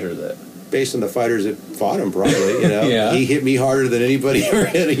that measures it? Based on the fighters that fought him, probably. Yeah. He hit me harder than anybody ever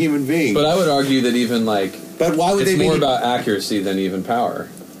hit a human being. But I would argue that even but why would it's more about accuracy than even power.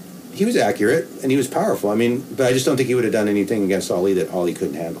 He was accurate and he was powerful. I mean, but I just don't think he would have done anything against Ali that Ali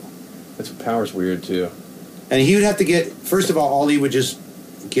couldn't handle. Power's weird too. And he would have to first of all, Ali would just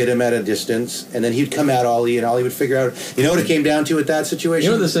get him at a distance, and then he'd come at Ali, and Ali would figure out. You know what it came down to at that situation? You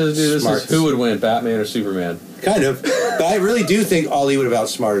know what this is, dude? This is who would win, Batman or Superman? Kind of. But I really do think Ali would have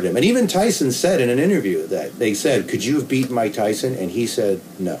outsmarted him. And even Tyson said in an interview that they said, "Could you have beaten Mike Tyson?" And he said,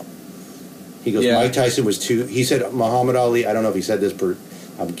 "No." He goes, "Mike Tyson was too." He said, "Muhammad Ali." I don't know if he said this, but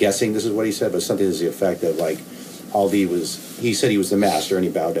I'm guessing this is what he said, but something to the effect of like, Ali was. He said he was the master, and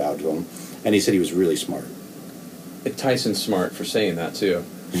he bowed down to him, and he said he was really smart. Tyson's smart for saying that too.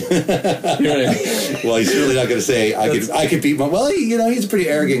 You know what I mean? Well, he's really not going to say I could beat. Well, he's a pretty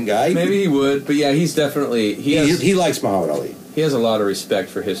arrogant guy. Maybe he would, but yeah, he's definitely he likes Muhammad Ali. He has a lot of respect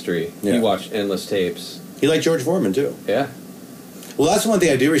for history. Yeah. He watched endless tapes. He liked George Foreman too. Yeah. Well, that's one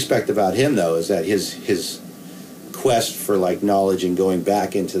thing I do respect about him, though, is that his quest for like knowledge and going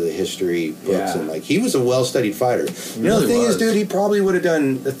back into the history books and like he was a well-studied fighter. The thing is, dude, he probably would have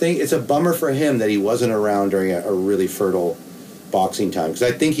done the thing. It's a bummer for him that he wasn't around during a really fertile boxing time, because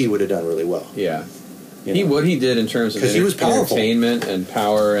I think he would have done really well. Yeah. What he did in terms of 'Cause he was powerful. entertainment and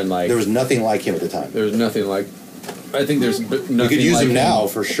power and like There was nothing like him at the time. there was nothing like. I think there's nothing. You could use like him now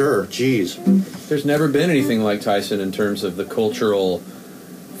for sure. Jeez. There's never been anything like Tyson in terms of the cultural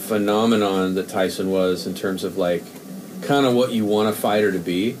phenomenon that Tyson was in terms of like kind of what you want a fighter to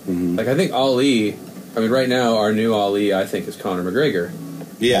be. Mm-hmm. Like I think Ali. I mean, right now our new Ali, I think, is Conor McGregor.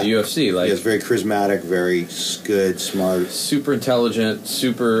 Yeah. In the UFC, like He is very charismatic, very good, smart, super intelligent,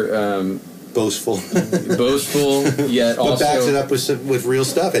 super boastful. boastful, yet But also backs it up with real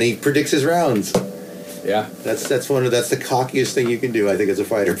stuff, and he predicts his rounds. Yeah, That's the cockiest thing you can do, I think, as a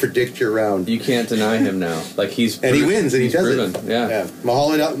fighter. Predict your round. you can't deny him now. Like he's And he wins, and he he's does proven. it. Yeah.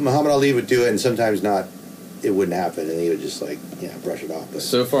 Muhammad Ali would do it, and sometimes not. It wouldn't happen, and he would just brush it off. But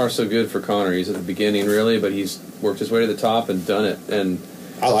So far, so good for Conor. He's at the beginning, really, but he's worked his way to the top and done it. And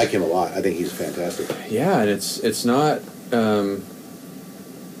I like him a lot. I think he's fantastic. yeah, and it's not.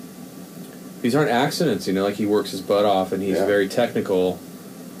 These aren't accidents, like he works his butt off, and he's very technical,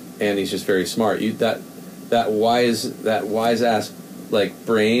 and he's just very smart. That wise ass like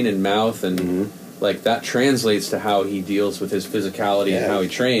brain and mouth and like that translates to how he deals with his physicality and how he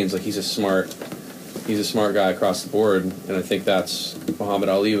trains. Like he's a smart guy across the board, and I think that's Muhammad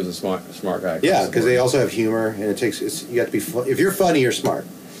Ali was a smart guy. Yeah, because they also have humor, and you have to be if you're funny, you're smart,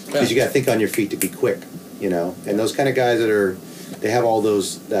 because you got to think on your feet to be quick, And those kind of guys they have all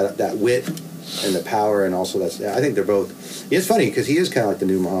that wit and the power, and also I think they're both. It's funny because he is kind of like the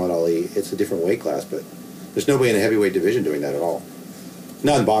new Muhammad Ali. It's a different weight class, but there's nobody in the heavyweight division doing that at all.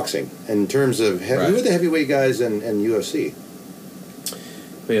 Not in boxing. In terms of who are the heavyweight guys in UFC?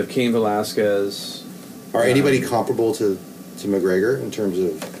 We have Cain Velasquez. Are anybody comparable to McGregor in terms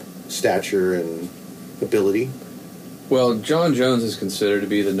of stature and ability? Well, John Jones is considered to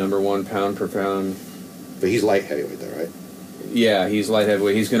be the number one pound per pound. But he's light heavyweight, though, right? Yeah, he's light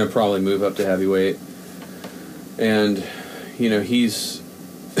heavyweight. He's going to probably move up to heavyweight. And, he's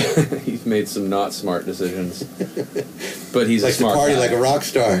made some not smart decisions. But he's a smart to party guy. like a rock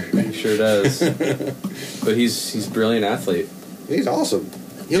star. He sure does. But he's a brilliant athlete. He's awesome.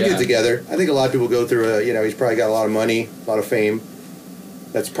 He'll get it together. I think a lot of people go through he's probably got a lot of money, a lot of fame.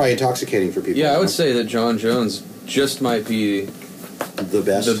 That's probably intoxicating for people. Yeah, I would say that John Jones just might be the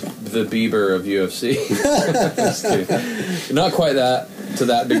best. The Bieber of UFC. Not quite to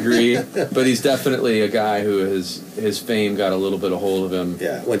that degree, but he's definitely a guy who his fame got a little bit of hold of him.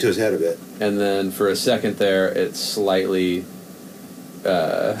 Yeah, went to his head a bit. And then for a second there, it slightly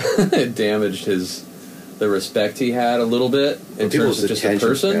it damaged the respect he had a little bit in terms of just a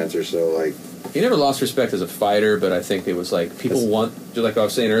person. Are so he never lost respect as a fighter, but I think it was like people want, just like I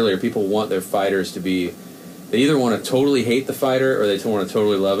was saying earlier, people want their fighters to be. They either want to totally hate the fighter or they want to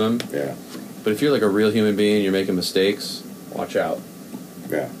totally love him. Yeah. But if you're like a real human being, you're making mistakes. Watch out.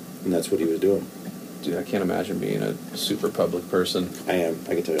 Yeah, and that's what he was doing. Dude, I can't imagine being a super public person. I am.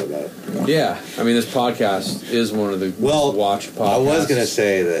 I can tell you about it. Yeah, I mean, this podcast is one of the most watched podcasts. I was going to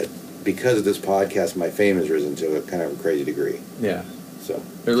say that because of this podcast, my fame has risen to a kind of a crazy degree. Yeah. So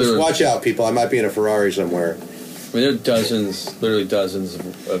just watch out, people. I might be in a Ferrari somewhere. I mean, there are literally dozens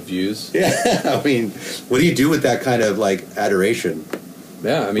of views. Yeah, I mean, what do you do with that kind of adoration?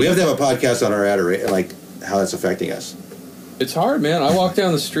 Yeah, I mean, we have to have a podcast on our adoration, how that's affecting us. It's hard, man. I walk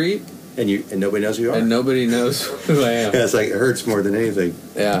down the street, and nobody knows who you are, and nobody knows who I am. Yeah, it's it hurts more than anything.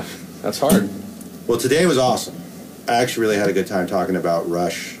 Yeah, that's hard. Well, today was awesome. I actually really had a good time talking about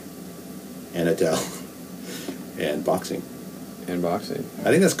Rush and Adele and boxing. I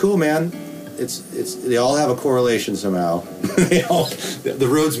think that's cool, man. It's they all have a correlation somehow. The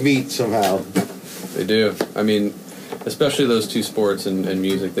roads meet somehow. They do. I mean, especially those two sports and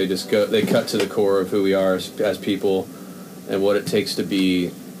music. They cut to the core of who we are as people, and what it takes to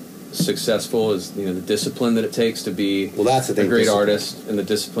be successful is the discipline that it takes to be that's the thing, a great artist, and the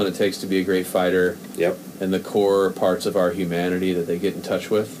discipline it takes to be a great fighter. Yep. And the core parts of our humanity that they get in touch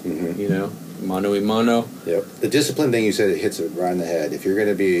with. Mano y mano. Yep. The discipline thing you said, it hits it right on the head. If you're going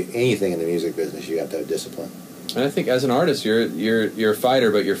to be anything in the music business, you have to have discipline. And I think as an artist, you're a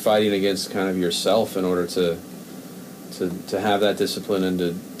fighter, but you're fighting against kind of yourself in order to have that discipline and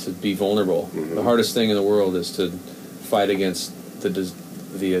to be vulnerable. Mm-hmm. The hardest thing in the world is to fight against the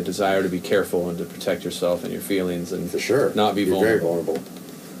desire to be careful and to protect yourself and your feelings and for sure not be vulnerable. Very vulnerable.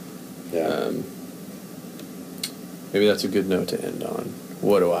 Yeah. Maybe that's a good note to end on.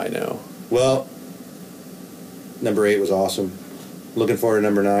 What do I know? Well, number 8 was awesome. Looking forward to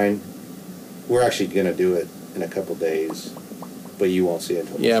number 9. We're actually going to do it in a couple days, but you won't see it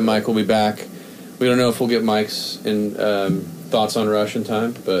until Mike will be back. We don't know if we'll get Mike's thoughts on Rush in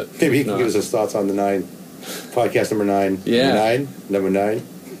time, but maybe he can give us his thoughts on the podcast number 9. Yeah. Number 9.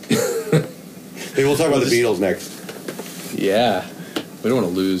 Maybe we'll talk about the Beatles next. Yeah. We don't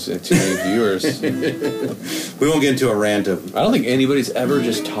want to lose too many viewers. We won't get into a rant of... I don't think anybody's ever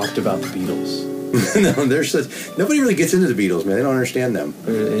just talked about the Beatles. No, nobody really gets into the Beatles, man. They don't understand them.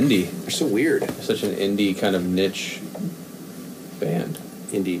 They're indie. They're so weird. They're such an indie kind of niche band.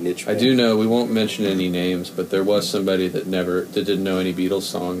 Indie niche band. I do know, we won't mention any names, but there was somebody that didn't know any Beatles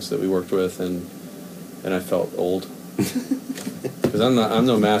songs that we worked with, and I felt old. Because I'm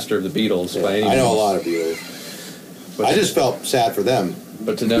no master of the Beatles by any means. I know a lot of Beatles. But I just felt sad for them.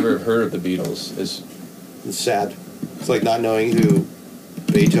 But to never have heard of the Beatles is... It's sad. It's like not knowing who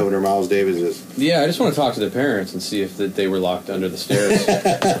Beethoven or Miles Davis is. Yeah, I just want to talk to their parents and see if they were locked under the stairs.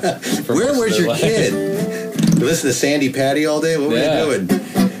 Where was your kid? You listen to Sandy Patty all day? What were you doing?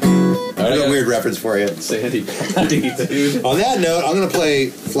 I got a weird reference for you. Sandy Patty, dude. On that note, I'm going to play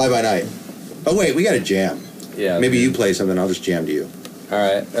Fly By Night. Oh, wait, we got a jam. Yeah. Maybe you play something, I'll just jam to you. All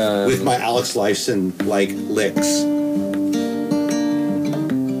right. With my Alex Lifeson-like licks.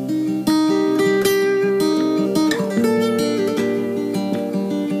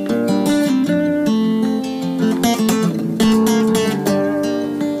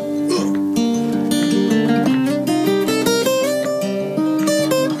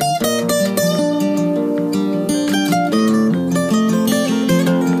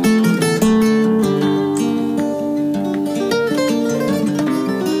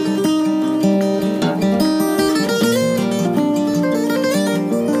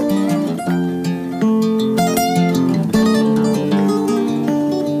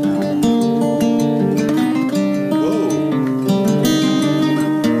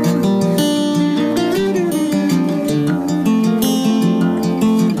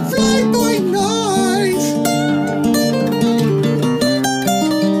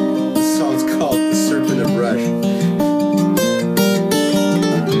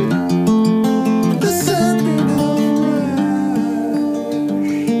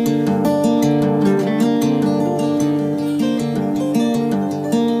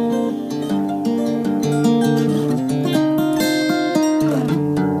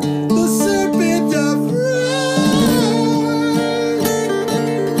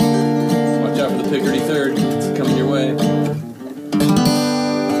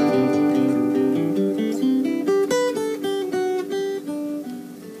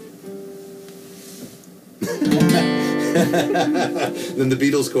 Then the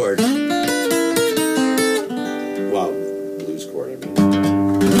Beatles chord. Wow, blues chord, I mean.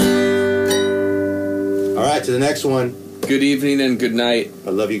 All right, to the next one. Good evening and good night.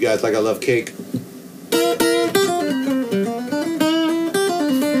 I love you guys like I love cake.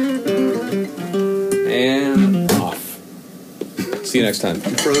 And off. See you next time.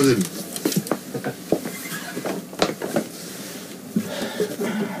 I'm frozen.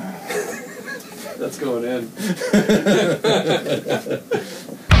 That's going in.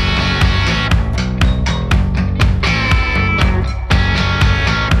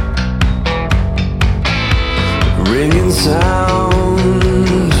 Ringing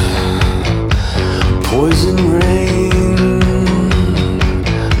sound, poison rain,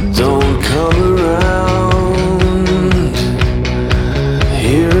 don't come around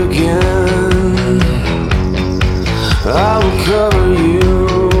here again. I will cover you,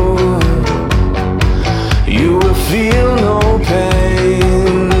 you will feel no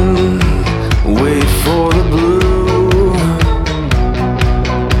pain. Wait for the blue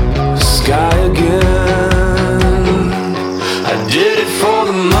sky again. I did it for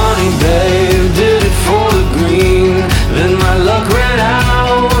the money, babe, did it for the green. Then my luck ran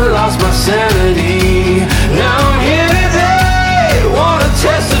out, lost my sanity. Now I'm here today, wanna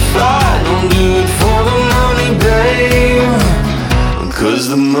testify. Don't do it for the money, babe, 'cause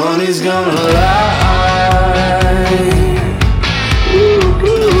the money's gonna lie. Ooh,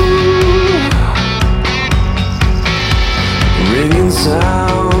 ooh. Ringing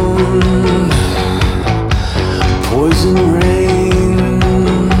sound, poison rain.